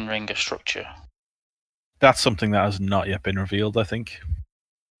the docking ring a structure? That's something that has not yet been revealed, I think.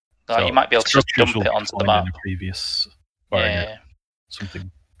 So you might be able to just dump it onto the map. Previous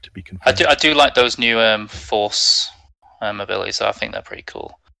something to be confirmed. I do like those new force abilities. I think they're pretty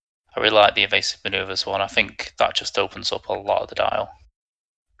cool. I really like the evasive maneuvers one. I think that just opens up a lot of the dial.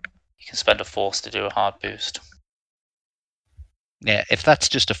 You can spend a force to do a hard boost. Yeah, if that's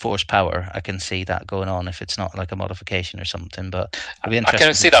just a force power, I can see that going on if it's not like a modification or something. But I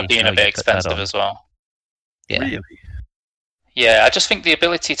can see that being a bit expensive as well. Yeah. Really? Yeah, I just think the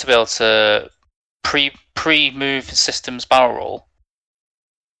ability to be able to pre-move systems barrel roll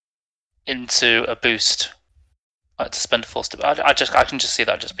into a boost, to spend a force to. I can just see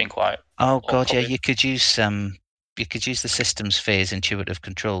that just being quite. Oh god, yeah, you could use the systems phase intuitive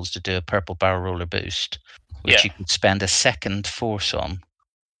controls to do a purple barrel roller boost, which you could spend a second force on.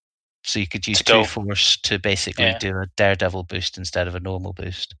 So you could use 2 force to basically do a daredevil boost instead of a normal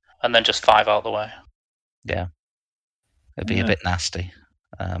boost, and then just 5 out of the way. Yeah. It'd be a bit nasty.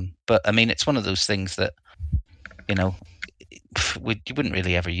 But, I mean, it's one of those things that, you wouldn't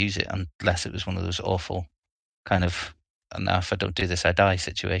really ever use it unless it was one of those awful kind of, now if I don't do this, I die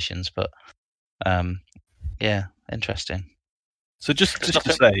situations. But, yeah, interesting. So just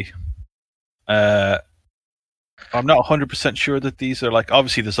to say, I'm not 100% sure that these are like,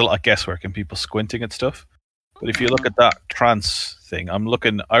 obviously there's a lot of guesswork and people squinting at stuff. But if you look at that trance thing,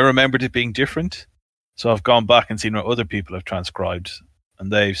 I remembered it being different. So I've gone back and seen what other people have transcribed,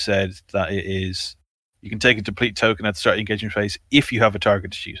 and they've said that it is, you can take a deplete token at the start of the engagement phase if you have a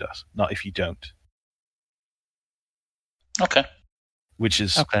target to shoot at, not if you don't. Okay. Which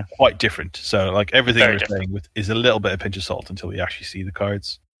is quite different. So like everything we're saying is a little bit of pinch of salt until we actually see the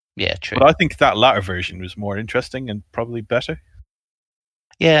cards. Yeah, true. But I think that latter version was more interesting and probably better.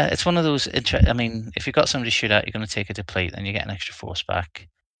 Yeah, it's one of those, I mean, if you've got somebody to shoot at, you're going to take a deplete and you get an extra force back.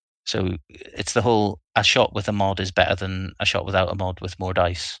 So it's the whole, a shot with a mod is better than a shot without a mod with more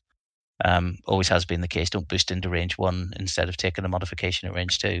dice. Always has been the case. Don't boost into range 1 instead of taking a modification at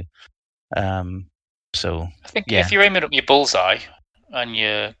range 2. So I think if you're aiming up your bullseye and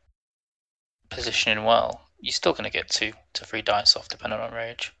you're positioning well, you're still going to get 2 to 3 dice off depending on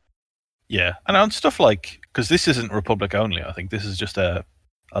range. Yeah, and on stuff like, because this isn't Republic only, I think this is just a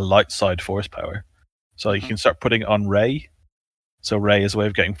light side force power. So you can start putting it on Rey. So Rey is a way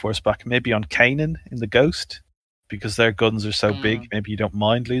of getting force back. Maybe on Kanan in the Ghost, because their guns are so big, maybe you don't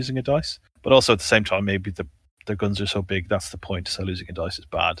mind losing a dice. But also at the same time, maybe their guns are so big, that's the point, so losing a dice is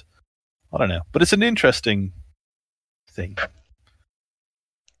bad. I don't know. But it's an interesting thing.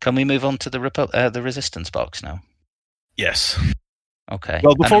 Can we move on to the Resistance box now? Yes. Okay.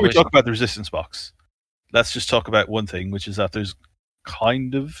 Well, before we talk about the Resistance box, let's just talk about one thing, which is that there's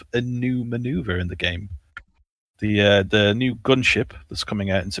kind of a new maneuver in the game. The new gunship that's coming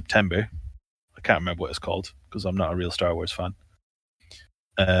out in September, I can't remember what it's called because I'm not a real Star Wars fan.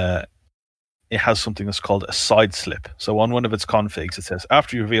 It has something that's called a side slip. So on one of its configs, it says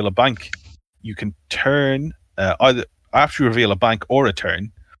after you reveal a bank, you can turn either after you reveal a bank or a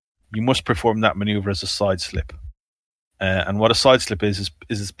turn, you must perform that maneuver as a side slip. And what a side slip is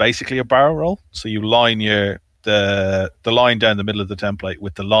it's basically a barrel roll. So you line the line down the middle of the template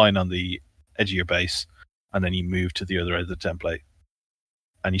with the line on the edge of your base. And then you move to the other end of the template,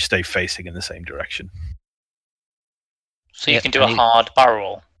 and you stay facing in the same direction. So you can do a hard barrel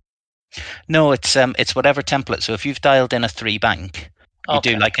roll? No, it's whatever template. So if you've dialed in a 3 bank, You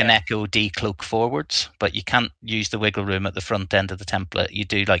do like an echo decloak forwards, but you can't use the wiggle room at the front end of the template. You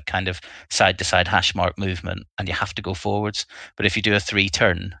do like kind of side to side hash mark movement, and you have to go forwards. But if you do a 3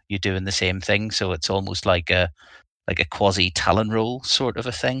 turn, you're doing the same thing. So it's almost like a quasi Talon roll sort of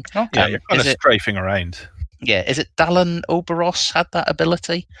a thing. Okay. Yeah, you're kind of strafing around. Yeah, is it Dallin Oberos had that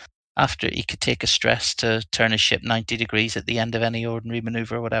ability? After he could take a stress to turn his ship 90 degrees at the end of any ordinary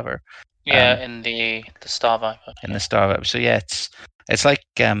maneuver or whatever. Yeah, in the Star Viper. In the Star Viper. So yeah, it's like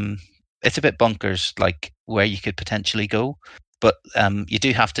it's a bit bonkers, like where you could potentially go, but you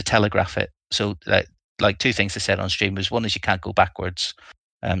do have to telegraph it. So like 2 things I said on stream was, one is you can't go backwards,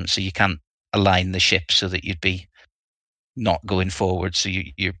 so you can't align the ship so that you'd be not going forward. So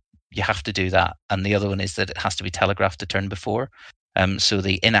you have to do that, and the other one is that it has to be telegraphed to turn before. So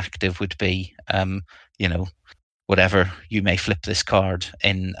the inactive would be, whatever, you may flip this card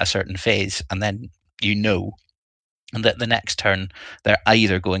in a certain phase, and then and that the next turn they're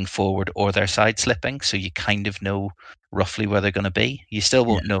either going forward or they're side slipping, so you kind of know roughly where they're going to be. You still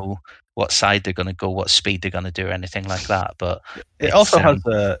won't know what side they're going to go, what speed they're going to do, or anything like that. But it also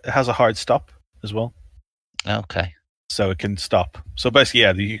has a hard stop as well. Okay. So it can stop. So basically,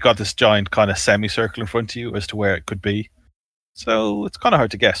 yeah, you got this giant kind of semicircle in front of you as to where it could be. So it's kind of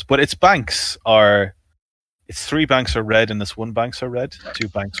hard to guess. But its banks are... It's 3 banks are red and this 1 banks are red, 2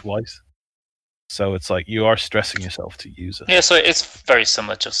 banks white. So it's like you are stressing yourself to use it. Yeah, so it's very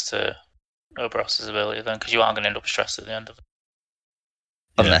similar just to Oberos's ability then, because you aren't going to end up stressed at the end of it.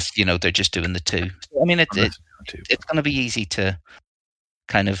 Unless, they're just doing the 2. I mean, it's going to be easy to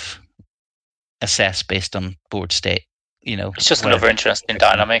kind of assess based on board state. It's just another interesting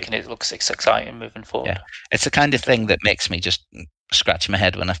dynamic, and it looks exciting moving forward. Yeah, it's the kind of thing that makes me just scratch my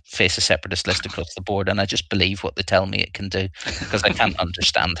head when I face a separatist list across the board, and I just believe what they tell me it can do, because I can't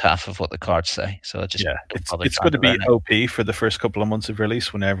understand half of what the cards say. So I just it's going to be OP for the first couple of months of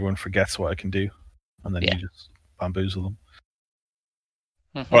release when everyone forgets what I can do, and then you just bamboozle them.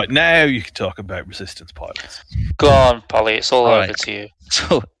 Mm-hmm. All right, now you can talk about Resistance pilots. Go on, Polly. It's all over to you.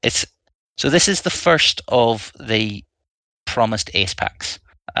 So this is the first of the promised ace packs.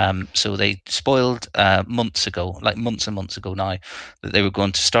 So they spoiled months and months ago now, that they were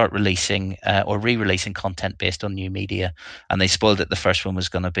going to start releasing or re-releasing content based on new media, and they spoiled it. The first one was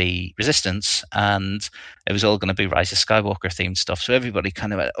going to be Resistance, and it was all going to be Rise of Skywalker themed stuff. So everybody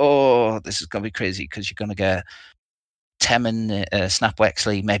kind of went, "Oh, this is going to be crazy," because you're going to get Temmin, Snap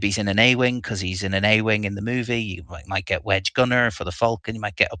Wexley. Maybe he's in an A-wing because he's in an A-wing in the movie. You might get Wedge Gunner for the Falcon. You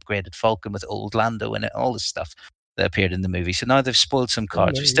might get upgraded Falcon with old Lando in it. All this stuff that appeared in the movie. So now they've spoiled some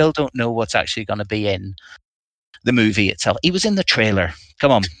cards. We still don't know what's actually going to be in the movie itself. He was in the trailer.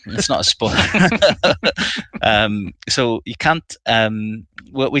 Come on, it's not a spoiler. So you can't.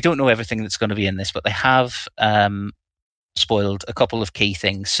 We don't know everything that's going to be in this, but they have spoiled a couple of key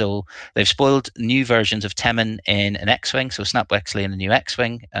things. So they've spoiled new versions of Temmin in an X-wing. So Snap Wexley in a new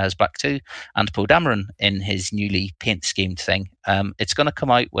X-wing as Black 2, and Poe Dameron in his newly paint schemed thing. It's going to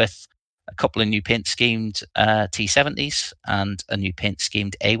come out with a couple of new paint schemed T-70s and a new paint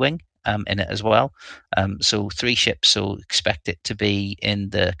schemed A-wing in it as well. So 3 ships, so expect it to be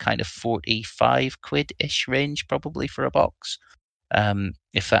in the kind of 45 quid-ish range probably for a box,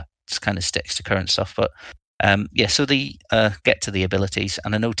 if that kind of sticks to current stuff. But so the get to the abilities,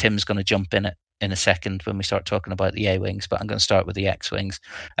 and I know Tim's going to jump in it in a second when we start talking about the A-wings, but I'm going to start with the X-wings.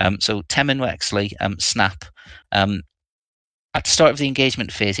 So Temmin Wexley, Snap. At the start of the engagement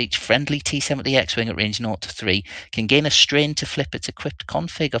phase, each friendly T-70 X-wing at range 0 to 3 can gain a strain to flip its equipped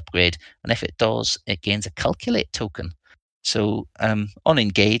config upgrade, and if it does, it gains a calculate token. So on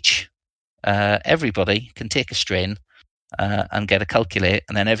engage, everybody can take a strain and get a calculate,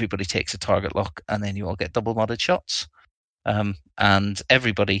 and then everybody takes a target lock, and then you all get double modded shots. And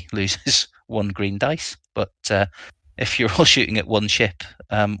everybody loses 1 green dice, but if you're all shooting at 1 ship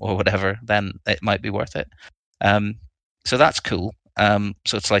or whatever, then it might be worth it. So that's cool.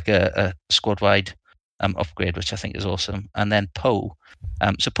 So it's like a squad-wide upgrade, which I think is awesome. And then Poe.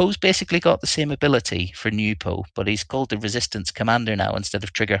 So Poe's basically got the same ability for new Poe, but he's called the Resistance Commander now instead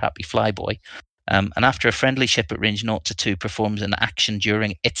of Trigger Happy Flyboy. And after a friendly ship at range 0 to 2 performs an action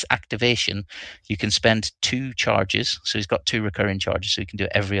during its activation, you can spend 2 charges. So he's got 2 recurring charges, so you can do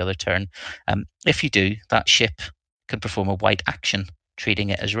it every other turn. If you do, that ship can perform a white action, treating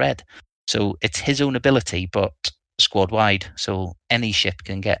it as red. So it's his own ability, but squad wide, so any ship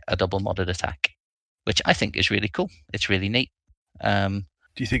can get a double modded attack, which I think is really cool. It's really neat. Do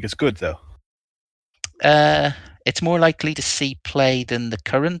you think it's good though? It's more likely to see play than the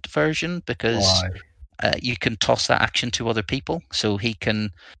current version because you can toss that action to other people, so he can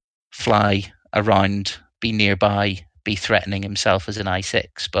fly around, be nearby, be threatening himself as an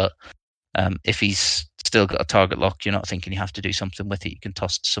I6, but if he's still got a target locked, you're not thinking you have to do something with it. You can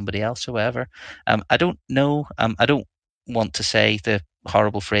toss to somebody else or whatever. I don't know. I don't want to say the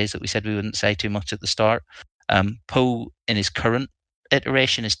horrible phrase that we said we wouldn't say too much at the start. Poe in his current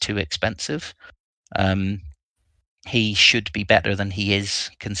iteration is too expensive. He should be better than he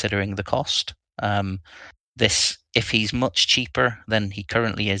is considering the cost. If he's much cheaper than he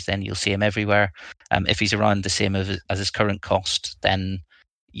currently is, then you'll see him everywhere. If he's around the same as his current cost, then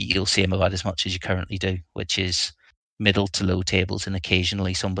you'll see him about as much as you currently do, which is middle to low tables, and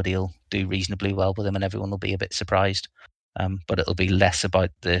occasionally somebody will do reasonably well with him and everyone will be a bit surprised. But it'll be less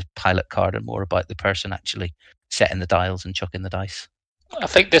about the pilot card and more about the person actually setting the dials and chucking the dice. I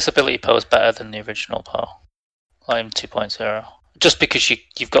think this ability Poe is better than the original Poe. I'm 2.0. Just because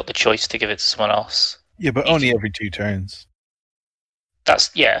you've got the choice to give it to someone else. Yeah, but only every 2 turns. That's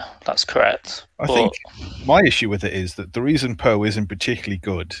correct. I think my issue with it is that the reason Poe isn't particularly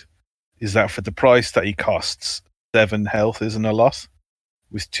good is that for the price that he costs, 7 health isn't a lot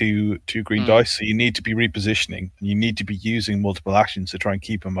with two green dice. So you need to be repositioning and you need to be using multiple actions to try and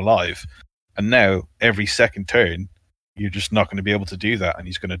keep him alive. And now every second turn, you're just not going to be able to do that, and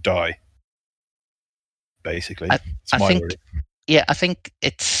he's going to die. Basically, I think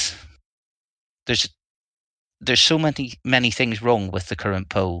it's there's so many things wrong with the current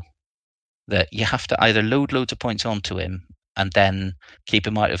Poe that you have to either load loads of points onto him and then keep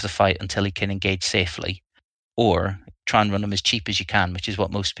him out of the fight until he can engage safely, or try and run him as cheap as you can, which is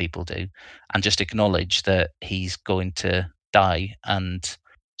what most people do, and just acknowledge that he's going to die and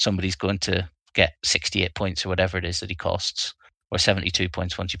somebody's going to get 68 points or whatever it is that he costs, or 72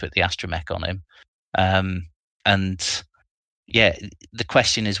 points once you put the astromech on him. And yeah, the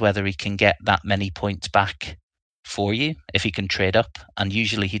question is whether he can get that many points back for you if he can trade up, and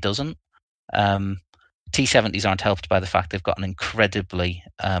usually he doesn't. T70s aren't helped by the fact they've got an incredibly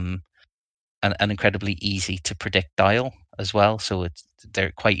easy to predict dial as well, so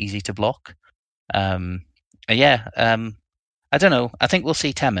they're quite easy to block. I don't know. I think we'll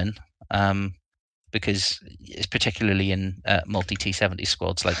see Temin, because it's particularly in multi T70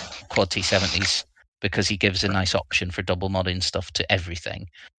 squads like quad T70s, because he gives a nice option for double modding stuff to everything.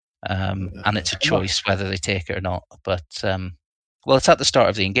 And it's a choice whether they take it or not. But it's at the start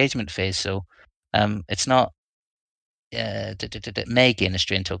of the engagement phase, so it's not may gain a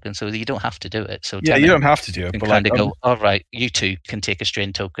strain token, so you don't have to do it. So yeah, you don't have to do it. But kind of go, all right, you two can take a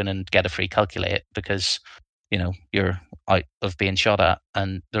strain token and get a free calculate because you're out of being shot at,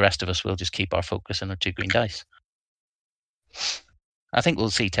 and the rest of us will just keep our focus on our 2 green dice. I think we'll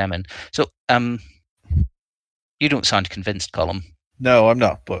see Temin. So you don't sound convinced, Colm. No, I'm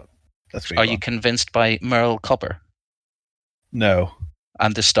not. But are you convinced by Merle Copper? No.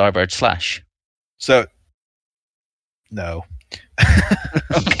 And the Starbird Slash? So, no.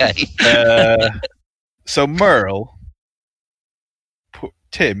 Okay. So Merle,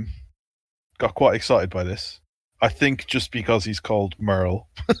 Tim, got quite excited by this. I think just because he's called Merle,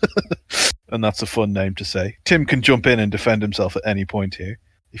 and that's a fun name to say. Tim can jump in and defend himself at any point here,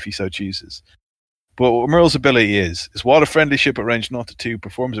 if he so chooses. But what Merle's ability is while a friendly ship at range 0-2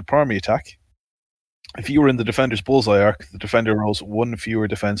 performs a primary attack, if you were in the defender's bullseye arc, the defender rolls 1 fewer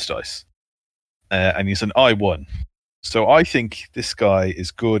defense dice. And he's an I1. So I think this guy is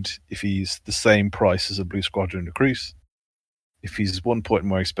good if he's the same price as a Blue Squadron Recruit. If he's 1 point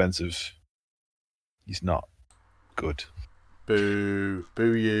more expensive, he's not good. Boo.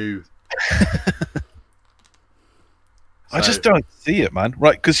 Boo you. I just don't see it, man.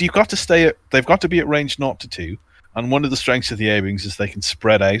 Right, because they've got to be at range 0-2, and one of the strengths of the A-Wings is they can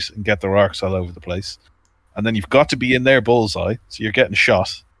spread out and get their arcs all over the place. And then you've got to be in their bullseye, so you're getting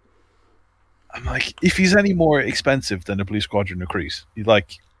shot. I'm like, if he's any more expensive than a Blue Squadron Recruit,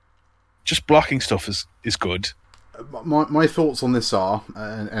 just blocking stuff is good. My thoughts on this are,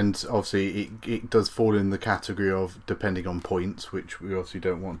 and obviously it does fall in the category of depending on points, which we obviously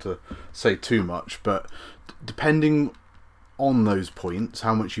don't want to say too much, but depending on those points,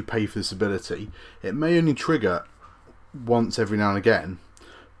 how much you pay for this ability, it may only trigger once every now and again,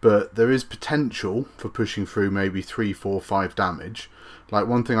 but there is potential for pushing through maybe 3, 4, 5 damage. Like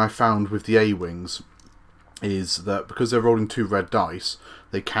one thing I found with the A-Wings is that because they're rolling 2 red dice,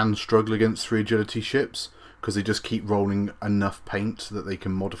 they can struggle against 3 agility ships because they just keep rolling enough paint that they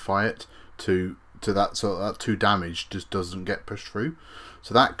can modify it to that, so that 2 damage just doesn't get pushed through.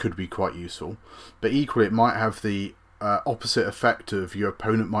 So that could be quite useful. But equally, it might have the opposite effect of your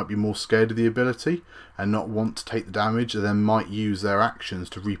opponent might be more scared of the ability and not want to take the damage, and then might use their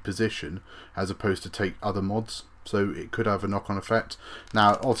actions to reposition as opposed to take other mods. so it could have a knock-on effect.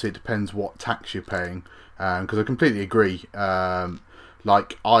 Now, obviously, it depends what tax you're paying, because I completely agree.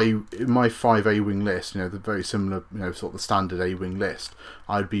 Like in my 5 A-wing list, the very similar, sort of the standard A-wing list,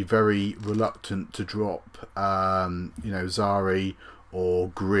 I'd be very reluctant to drop, Zari or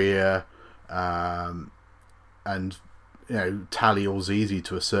Greer, and Tally or Zizi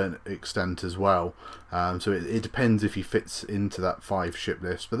to a certain extent as well. So it depends if he fits into that 5 ship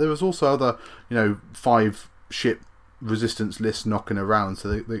list. But there was also other, 5 ship resistance lists knocking around,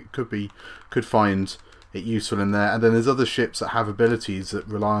 so they could find it useful in there. And then there's other ships that have abilities that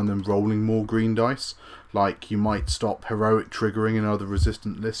rely on them rolling more green dice. Like you might stop heroic triggering in other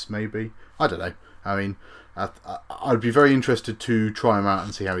resistant lists, maybe. I don't know. I mean, I'd be very interested to try him out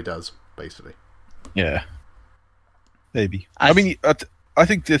and see how he does, basically. Yeah. Maybe. I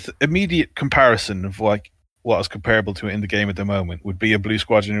think this immediate comparison of like what is comparable to it in the game at the moment would be a Blue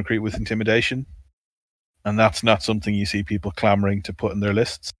Squadron recruit with intimidation, and that's not something you see people clamoring to put in their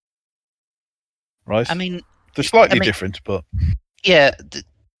lists, right? I mean, they're slightly different, but yeah,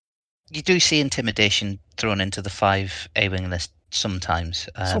 you do see intimidation thrown into the 5 A-wing list sometimes.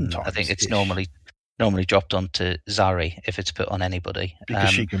 Sometimes, I think it's normally dropped onto Zari if it's put on anybody because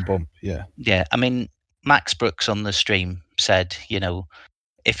she can bump. Yeah. Yeah, I mean, Max Brooks on the stream said,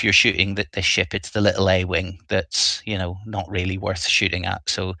 if you're shooting this ship, it's the little A-wing that's, not really worth shooting at.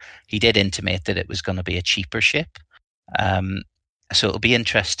 So he did intimate that it was going to be a cheaper ship. So it'll be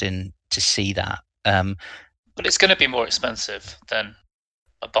interesting to see that. But it's going to be more expensive than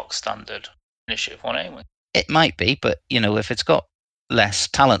a box standard Initiative 1 A-wing. It might be, but, if it's got less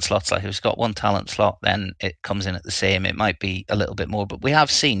talent slots, like if it's got 1 talent slot, then it comes in at the same. It might be a little bit more, but we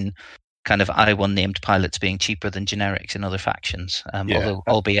have seen kind of I-1 named pilots being cheaper than generics in other factions, although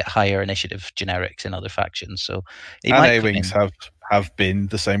albeit higher initiative generics in other factions. So A-wings have been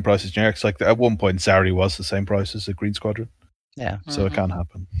the same price as generics. Like at one point, Zari was the same price as the Green Squadron. Yeah. So it can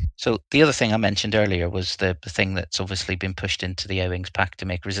happen. So the other thing I mentioned earlier was the thing that's obviously been pushed into the A-wings pack to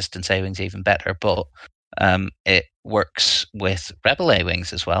make resistance A-wings even better, but it works with Rebel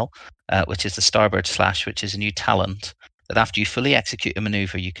A-wings as well, which is the Starboard Slash, which is a new talent that after you fully execute a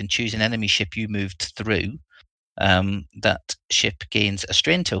maneuver, you can choose an enemy ship you moved through. That ship gains a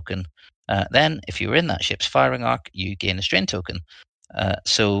strain token. Then, if you were in that ship's firing arc, you gain a strain token.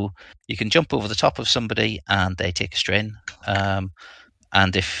 So you can jump over the top of somebody and they take a strain.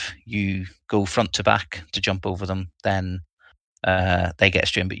 And if you go front to back to jump over them, then they get a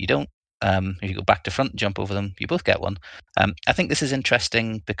strain, but you don't. If you go back to front and jump over them, you both get one. I think this is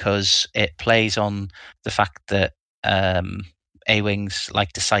interesting because it plays on the fact that A-wings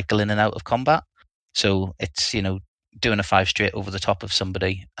like to cycle in and out of combat. So it's, doing a 5 straight over the top of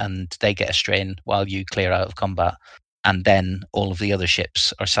somebody and they get a strain while you clear out of combat. And then all of the other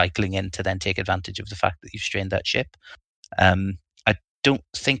ships are cycling in to then take advantage of the fact that you've strained that ship. I don't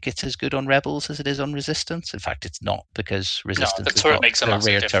think it's as good on Rebels as it is on Resistance. In fact, it's not, because Resistance the turret makes a massive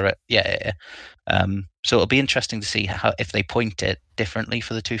rear turret. Yeah. So it'll be interesting to see if they point it differently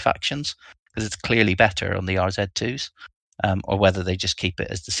for the 2 factions, because it's clearly better on the RZ2s, or whether they just keep it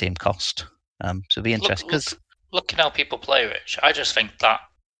as the same cost. So it'll be interesting. Looking how people play, Rich, I just think that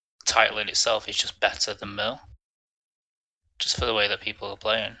title in itself is just better than Mill. Just for the way that people are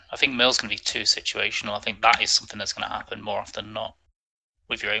playing. I think Mill's going to be too situational. I think that is something that's going to happen more often than not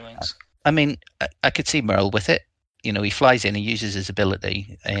with your A-wings. I mean, I could see Merle with it. He flies in, he uses his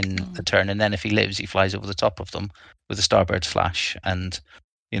ability in the turn, and then if he lives, he flies over the top of them with a Starboard Slash, and,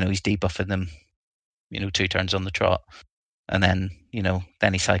 he's debuffing them, 2 turns on the trot. And then,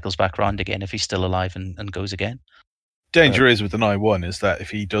 then he cycles back round again if he's still alive and goes again. Danger is with an I-1 is that if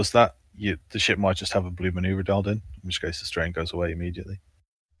he does that, the ship might just have a blue maneuver dialed in which case the strain goes away immediately.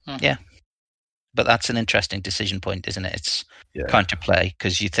 Yeah. But that's an interesting decision point, isn't it? It's counterplay,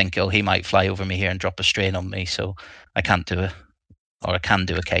 because you think, he might fly over me here and drop a strain on me, so I can't do I can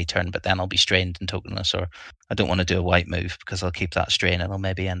do a K turn, but then I'll be strained and tokenless, or I don't want to do a white move because I'll keep that strain and I'll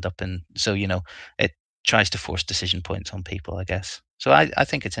maybe end up in... So, it tries to force decision points on people, I guess. So I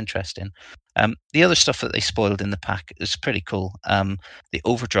think it's interesting. The other stuff that they spoiled in the pack is pretty cool. The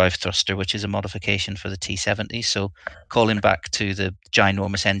overdrive thruster, which is a modification for the T-70. So calling back to the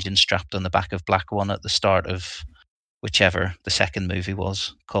ginormous engine strapped on the back of Black One at the start of whichever the second movie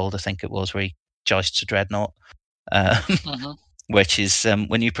was called, I think it was, where he joists a dreadnought. Which is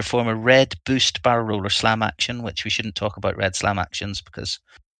when you perform a red boost barrel roller slam action, which we shouldn't talk about red slam actions because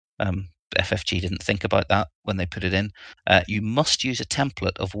FFG didn't think about that when they put it in. You must use a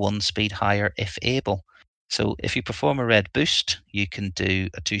template of 1 speed higher if able. So if you perform a red boost, you can do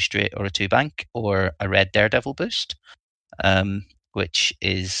a 2 straight or a 2 bank, or a red daredevil boost, which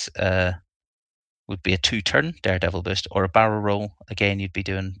would be a 2-turn Daredevil boost, or a barrel roll. Again, you'd be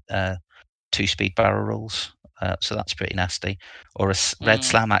doing 2-speed barrel rolls. So that's pretty nasty. Or a red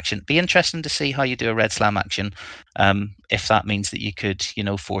slam action. Be interesting to see how you do a red slam action. If that means that you could,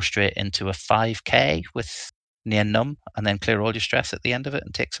 force straight into a 5k with Nien Nunb and then clear all your stress at the end of it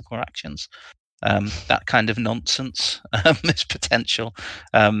and take some more actions. That kind of nonsense is potential.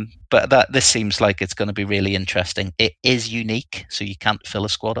 But this seems like it's going to be really interesting. It is unique, so you can't fill a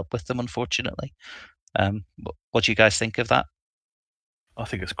squad up with them, unfortunately. What do you guys think of that? I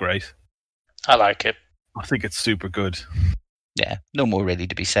think it's great. I like it. I think it's super good. Yeah, no more really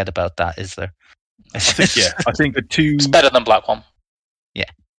to be said about that, is there? I think a 2... It's better than Black One.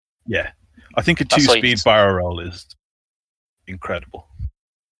 Yeah. I think a 2-speed barrel roll is incredible.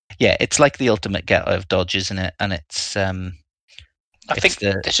 Yeah, it's like the ultimate get out of dodge, isn't it? And it's I think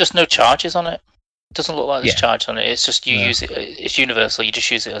there's just no charges on it. It doesn't look like there's charge on it. It's just you use it. It's universal. You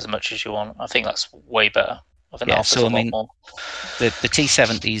just use it as much as you want. I think that's way better. I think so more. The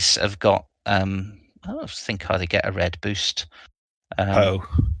T70s have got I don't think how they get a red boost. Poe.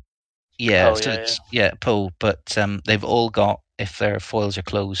 Poe. But they've all got, if their foils are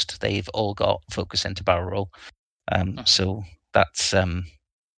closed, they've all got focus into barrel roll. So that's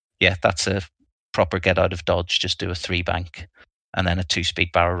that's a proper get out of dodge. Just do a 3-bank and then a 2-speed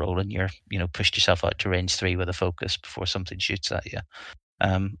barrel roll, and you're pushed yourself out to range 3 with a focus before something shoots at you.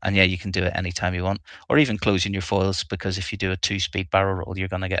 And you can do it anytime you want, or even closing your foils, because if you do a 2-speed barrel roll, you're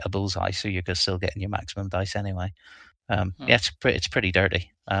going to get a bullseye, so you're still getting your maximum dice anyway. It's pretty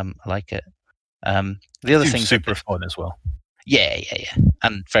dirty. I like it. The other thing, super fun as well. Yeah,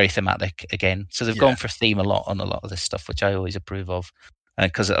 and very thematic again. So they've gone for theme a lot on a lot of this stuff, which I always approve of,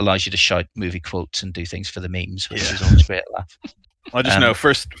 because it allows you to shout movie quotes and do things for the memes, which is always great to laugh. I just know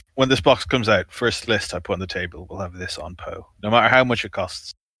first, when this box comes out, first list I put on the table will have this on Poe. No matter how much it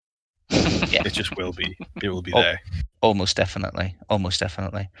costs. It just will be. It will be there. Almost definitely.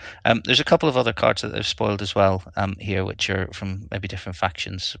 There's a couple of other cards that they've spoiled as well here, which are from maybe different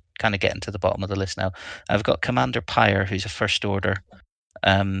factions. Kind of getting to the bottom of the list now. I've got Commander Pyre, who's a First Order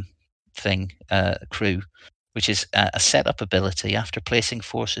crew, which is a setup ability. After placing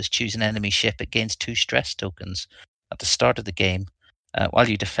forces, choose an enemy ship. It gains 2 stress tokens at the start of the game. While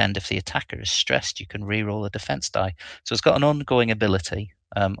you defend, if the attacker is stressed, you can re-roll a defense die. So it's got an ongoing ability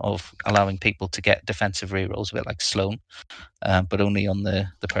of allowing people to get defensive re-rolls, a bit like Sloane, but only on the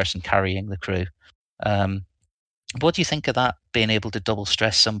person carrying the crew. What do you think of that, being able to double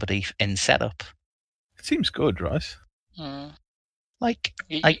stress somebody in setup? It seems good, right? You're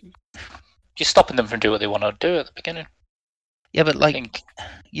stopping them from doing what they want to do at the beginning. Yeah, but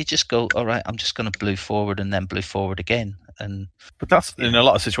you just go, all right, I'm just going to blue forward and then blue forward again. But that's in a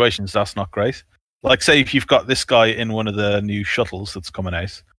lot of situations, that's not great. Like, say if you've got this guy in one of the new shuttles that's coming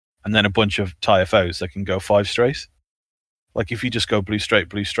out, and then a bunch of TIFOs that can go 5 straight. Like, if you just go blue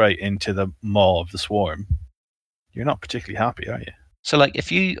straight into the maw of the swarm, you're not particularly happy, are you? So, like,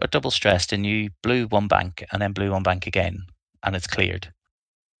 if you are double stressed and you blue 1 bank and then blue 1 bank again, and it's cleared,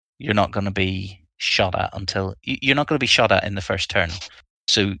 you're not going to be shot at you're not going to be shot at in the first turn.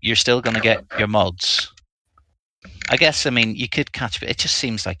 So you're still going to get your mods. I guess, you could catch, but it just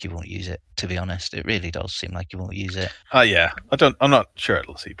seems like you won't use it, to be honest. It really does seem like you won't use it. Yeah. I'm not sure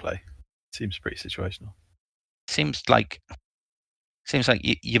it'll see play. It seems pretty situational. Seems like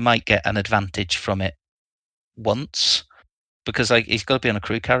you might get an advantage from it once, because he's got to be on a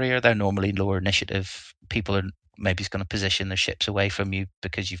crew carrier. They're normally lower initiative. People are maybe going to position their ships away from you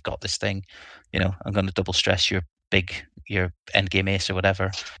because you've got this thing. I'm going to double stress your endgame ace or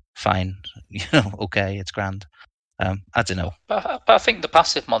whatever. Fine, okay, it's grand. I don't know. But I think the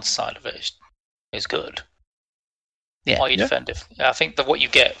passive mod side of it is good. Yeah. Why you defend it? I think that what you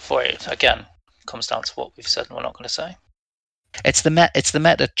get for it, again, comes down to what we've said and we're not going to say. It's the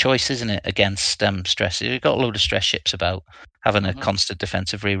meta choice, isn't it, against stress? You've got a load of stress ships about. Having a constant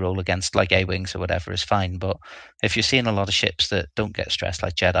defensive reroll against, like, A-Wings or whatever is fine. But if you're seeing a lot of ships that don't get stressed,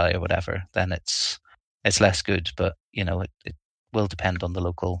 like Jedi or whatever, then it's less good. But, it will depend on the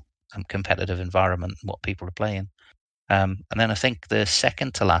local competitive environment and what people are playing. And then I think the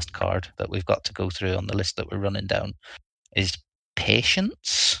second to last card that we've got to go through on the list that we're running down is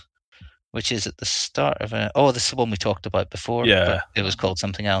Patience, which is at the start of this is the one we talked about before. Yeah. But it was called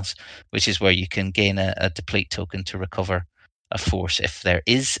something else, which is where you can gain a deplete token to recover a force if there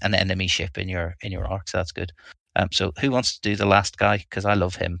is an enemy ship in your arc. So that's good. So who wants to do the last guy? Because I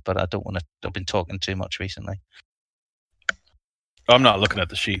love him, but I don't want to. I've been talking too much recently. I'm not looking at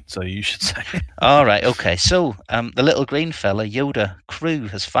the sheet, so you should say. All right, okay. So the little green fella, Yoda crew,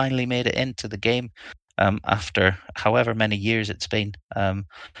 has finally made it into the game after however many years it's been.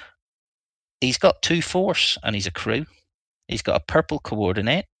 he's got 2 force and he's a crew. He's got a purple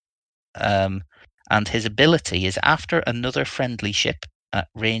coordinate, and his ability is after another friendly ship at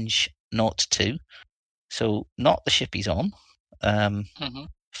range 0-2, so not the ship he's on,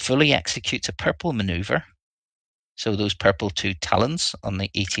 fully executes a purple maneuver. So those purple 2 talons on the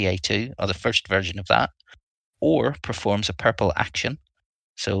ETA-2 are the first version of that, or performs a purple action,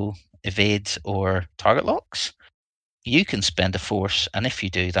 so evades or target locks. You can spend a force, and if you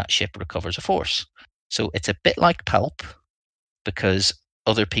do, that ship recovers a force. So it's a bit like Pulp, because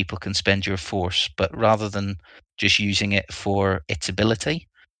other people can spend your force, but rather than just using it for its ability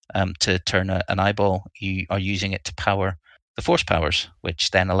to turn an eyeball, you are using it to power the force powers, which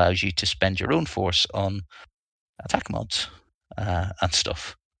then allows you to spend your own force on attack mods and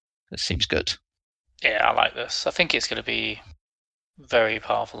stuff. It seems good. Yeah, I like this. I think it's going to be very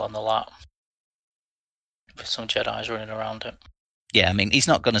powerful on the lat, with some Jedis running around it. Yeah, I mean, he's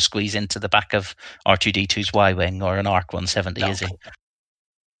not going to squeeze into the back of R2-D2's Y-Wing or an ARC 170, is he?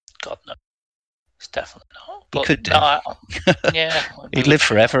 God, no. It's definitely not. He could do. Yeah. He'd live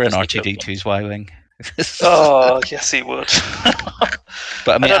forever in R2-D2's Y-Wing. Oh, yes, he would.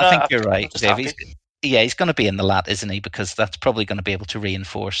 But I mean, I think you're right, Dave. He's going to be in the lat, isn't he? Because that's probably going to be able to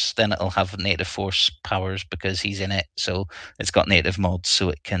reinforce. Then it'll have native force powers because he's in it. So it's got native mods, so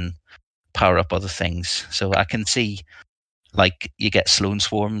it can power up other things. So I can see, like, you get Sloan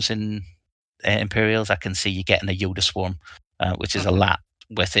swarms in Imperials. I can see you getting a Yoda swarm, which is a lat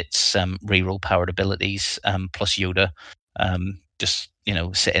with its reroll powered abilities plus Yoda, just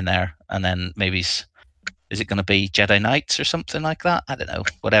sitting there, and then maybe. Is it going to be Jedi Knights or something like that? I don't know.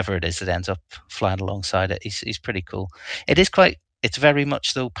 Whatever it is that ends up flying alongside it, he's pretty cool. It's very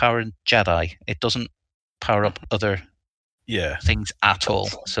much though powering Jedi. It doesn't power up other things at all.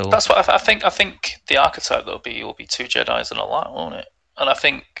 So that's what I think. I think the archetype will be 2 Jedis and a lot, won't it? And I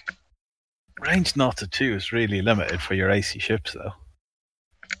think range 0-2 is really limited for your AC ships, though.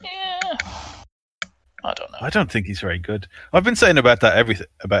 Yeah, I don't know. I don't think he's very good. I've been saying about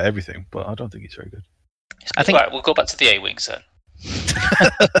everything, but I don't think he's very good. I think right, we'll go back to the A-Wings then.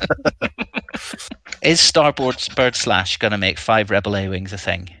 Is Starboard Bird Slash going to make 5 Rebel A-Wings a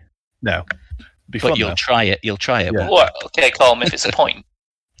thing? No. But you'll try it. You'll try it. Yeah. Well, okay, Colm, if it's a point,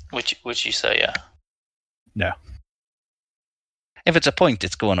 would you say yeah? No. If it's a point,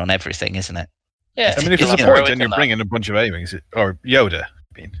 it's going on everything, isn't it? Yeah. I mean, if it's a point, then you're bringing a bunch of A-Wings. Or Yoda,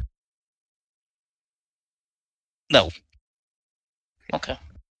 I mean. No. Okay.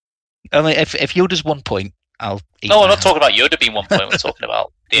 I mean, if Yoda's 1 point, I'll eat No, we're not talking about Yoda being 1 point. We're talking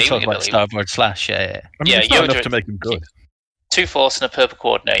about the we're A-Wing talking about ability. Starboard Slash, yeah. I mean, it's not enough to make him good. 2 force and a purple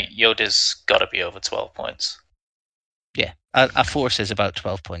coordinate. Yoda's got to be over 12 points. Yeah, a force is about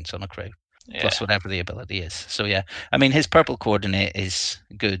 12 points on a crew, plus whatever the ability is. So yeah, I mean, his purple coordinate is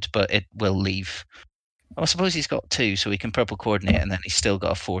good, but it will leave. I suppose he's got 2, so he can purple coordinate, and then he's still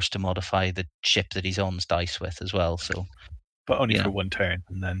got a force to modify the ship that he's on's dice with as well. So, but only for 1 turn,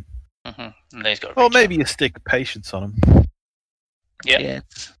 and then. And then he's got. Or maybe you stick patience on him. Yeah,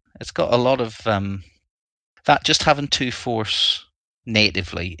 it's got a lot of that. Just having 2 force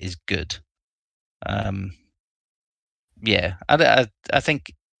natively is good. Yeah, I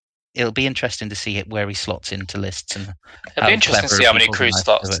think it'll be interesting to see where he slots into lists, and it'll be interesting to see how many crew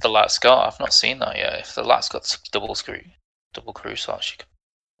slots the lat's got. I've not seen that yet. If the lat's got double crew slots,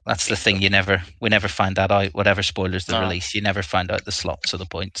 that's the thing. We never find that out. Whatever spoilers the release, you never find out the slots or the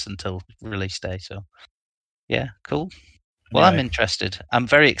points until release day. So, yeah, cool. Well, I'm interested. I'm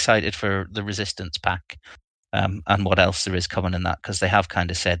very excited for the Resistance pack. And what else there is coming in that, because they have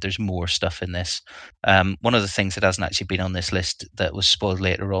kind of said there's more stuff in this. One of the things that hasn't actually been on this list that was spoiled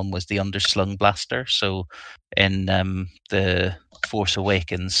later on was the Underslung Blaster. So in the Force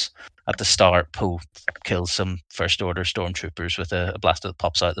Awakens, at the start, Poe kills some First Order stormtroopers with a blaster that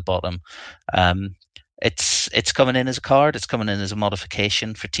pops out the bottom. It's coming in as a card. It's coming in as a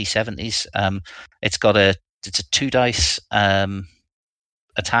modification for T-70s. It's a 2 dice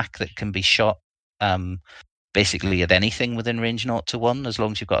attack that can be shot basically at anything within range 0-1, as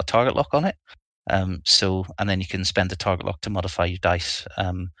long as you've got a target lock on it. And then you can spend the target lock to modify your dice.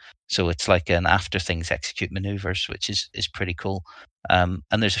 So it's like an after things execute maneuvers, which is pretty cool. And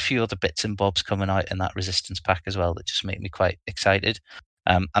there's a few other bits and bobs coming out in that Resistance pack as well that just make me quite excited.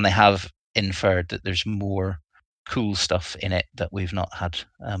 And they have inferred that there's more cool stuff in it that we've not had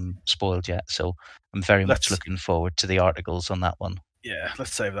spoiled yet. So I'm very much looking forward to the articles on that one. Yeah,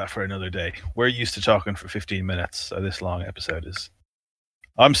 let's save that for another day. We're used to talking for 15 minutes, so this long episode is...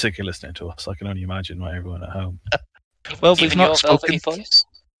 I'm sick of listening to us. I can only imagine why everyone at home. Well, we've not spoken...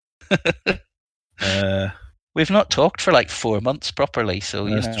 We've not talked for like 4 months properly, so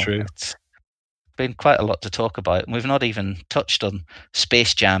that's true. been quite a lot to talk about, and we've not even touched on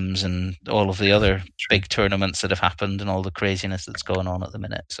Space Jams and all of the other big tournaments that have happened and all the craziness that's going on at the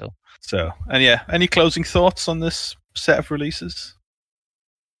minute. So, and yeah, any closing thoughts on this set of releases,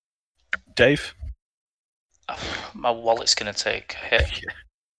 Dave? My wallet's going to take a hit.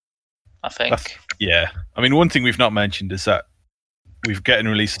 I think. Yeah, I mean, one thing we've not mentioned is that we're getting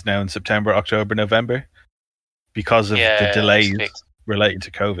releases now in September, October, November because of the delays related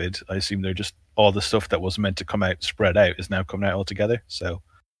to COVID. I assume they're just all the stuff that was meant to come out spread out is now coming out all together. So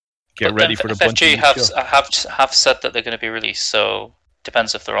get ready for the bunch of have said that they're going to be released. So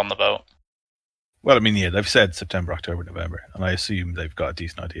depends if they're on the boat. Well, I mean, yeah, they've said September, October, November, and I assume they've got a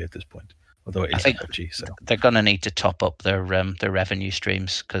decent idea at this point. Although it is PUBG, so they're going to need to top up their revenue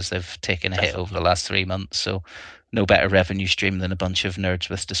streams because they've taken a hit over the last 3 months. So no better revenue stream than a bunch of nerds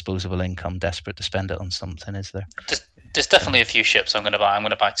with disposable income desperate to spend it on something, is there? There's definitely a few ships I'm going to buy. I'm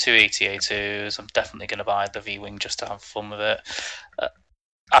going to buy 2 ETA2s. I'm definitely going to buy the V-Wing just to have fun with it.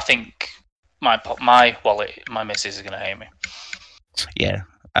 I think my wallet, my missus is going to hate me. Yeah,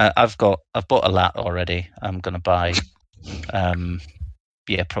 I've bought a lot already. I'm going to buy.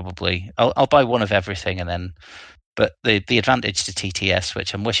 Yeah, probably. I'll buy one of everything, and then. But the advantage to TTS,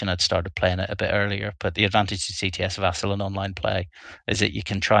 which I'm wishing I'd started playing it a bit earlier, but the advantage to TTS Vassal and online play is that you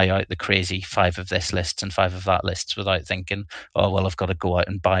can try out the crazy 5 of this lists and 5 of that lists without thinking, oh well, I've got to go out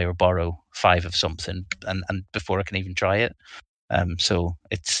and buy or borrow 5 of something, and before I can even try it. So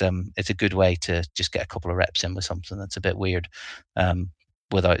it's a good way to just get a couple of reps in with something that's a bit weird.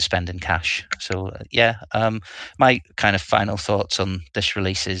 Without spending cash. So my kind of final thoughts on this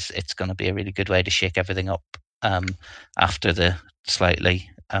release is it's going to be a really good way to shake everything up after the slightly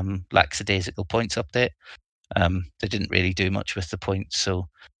lackadaisical points update. They didn't really do much with the points, so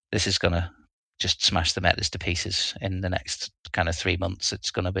this is going to just smash the metas to pieces in the next kind of 3 months.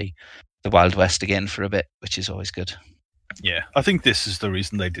 It's going to be the Wild West again for a bit, which is always good. Yeah, I think this is the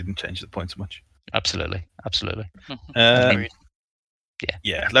reason they didn't change the points much. Absolutely.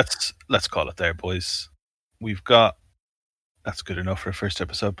 Yeah, let's call it there, boys. That's good enough for a first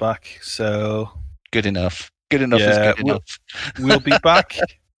episode back. So good enough. Good enough is good enough. We'll be back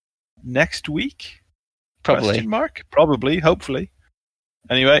next week. Probably. Probably. Hopefully.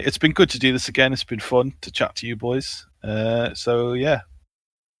 Anyway, it's been good to do this again. It's been fun to chat to you boys. So yeah.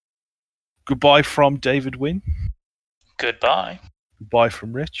 Goodbye from David Wynn. Goodbye. Goodbye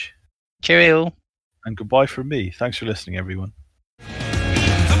from Rich. Cheerio. And goodbye from me. Thanks for listening, everyone.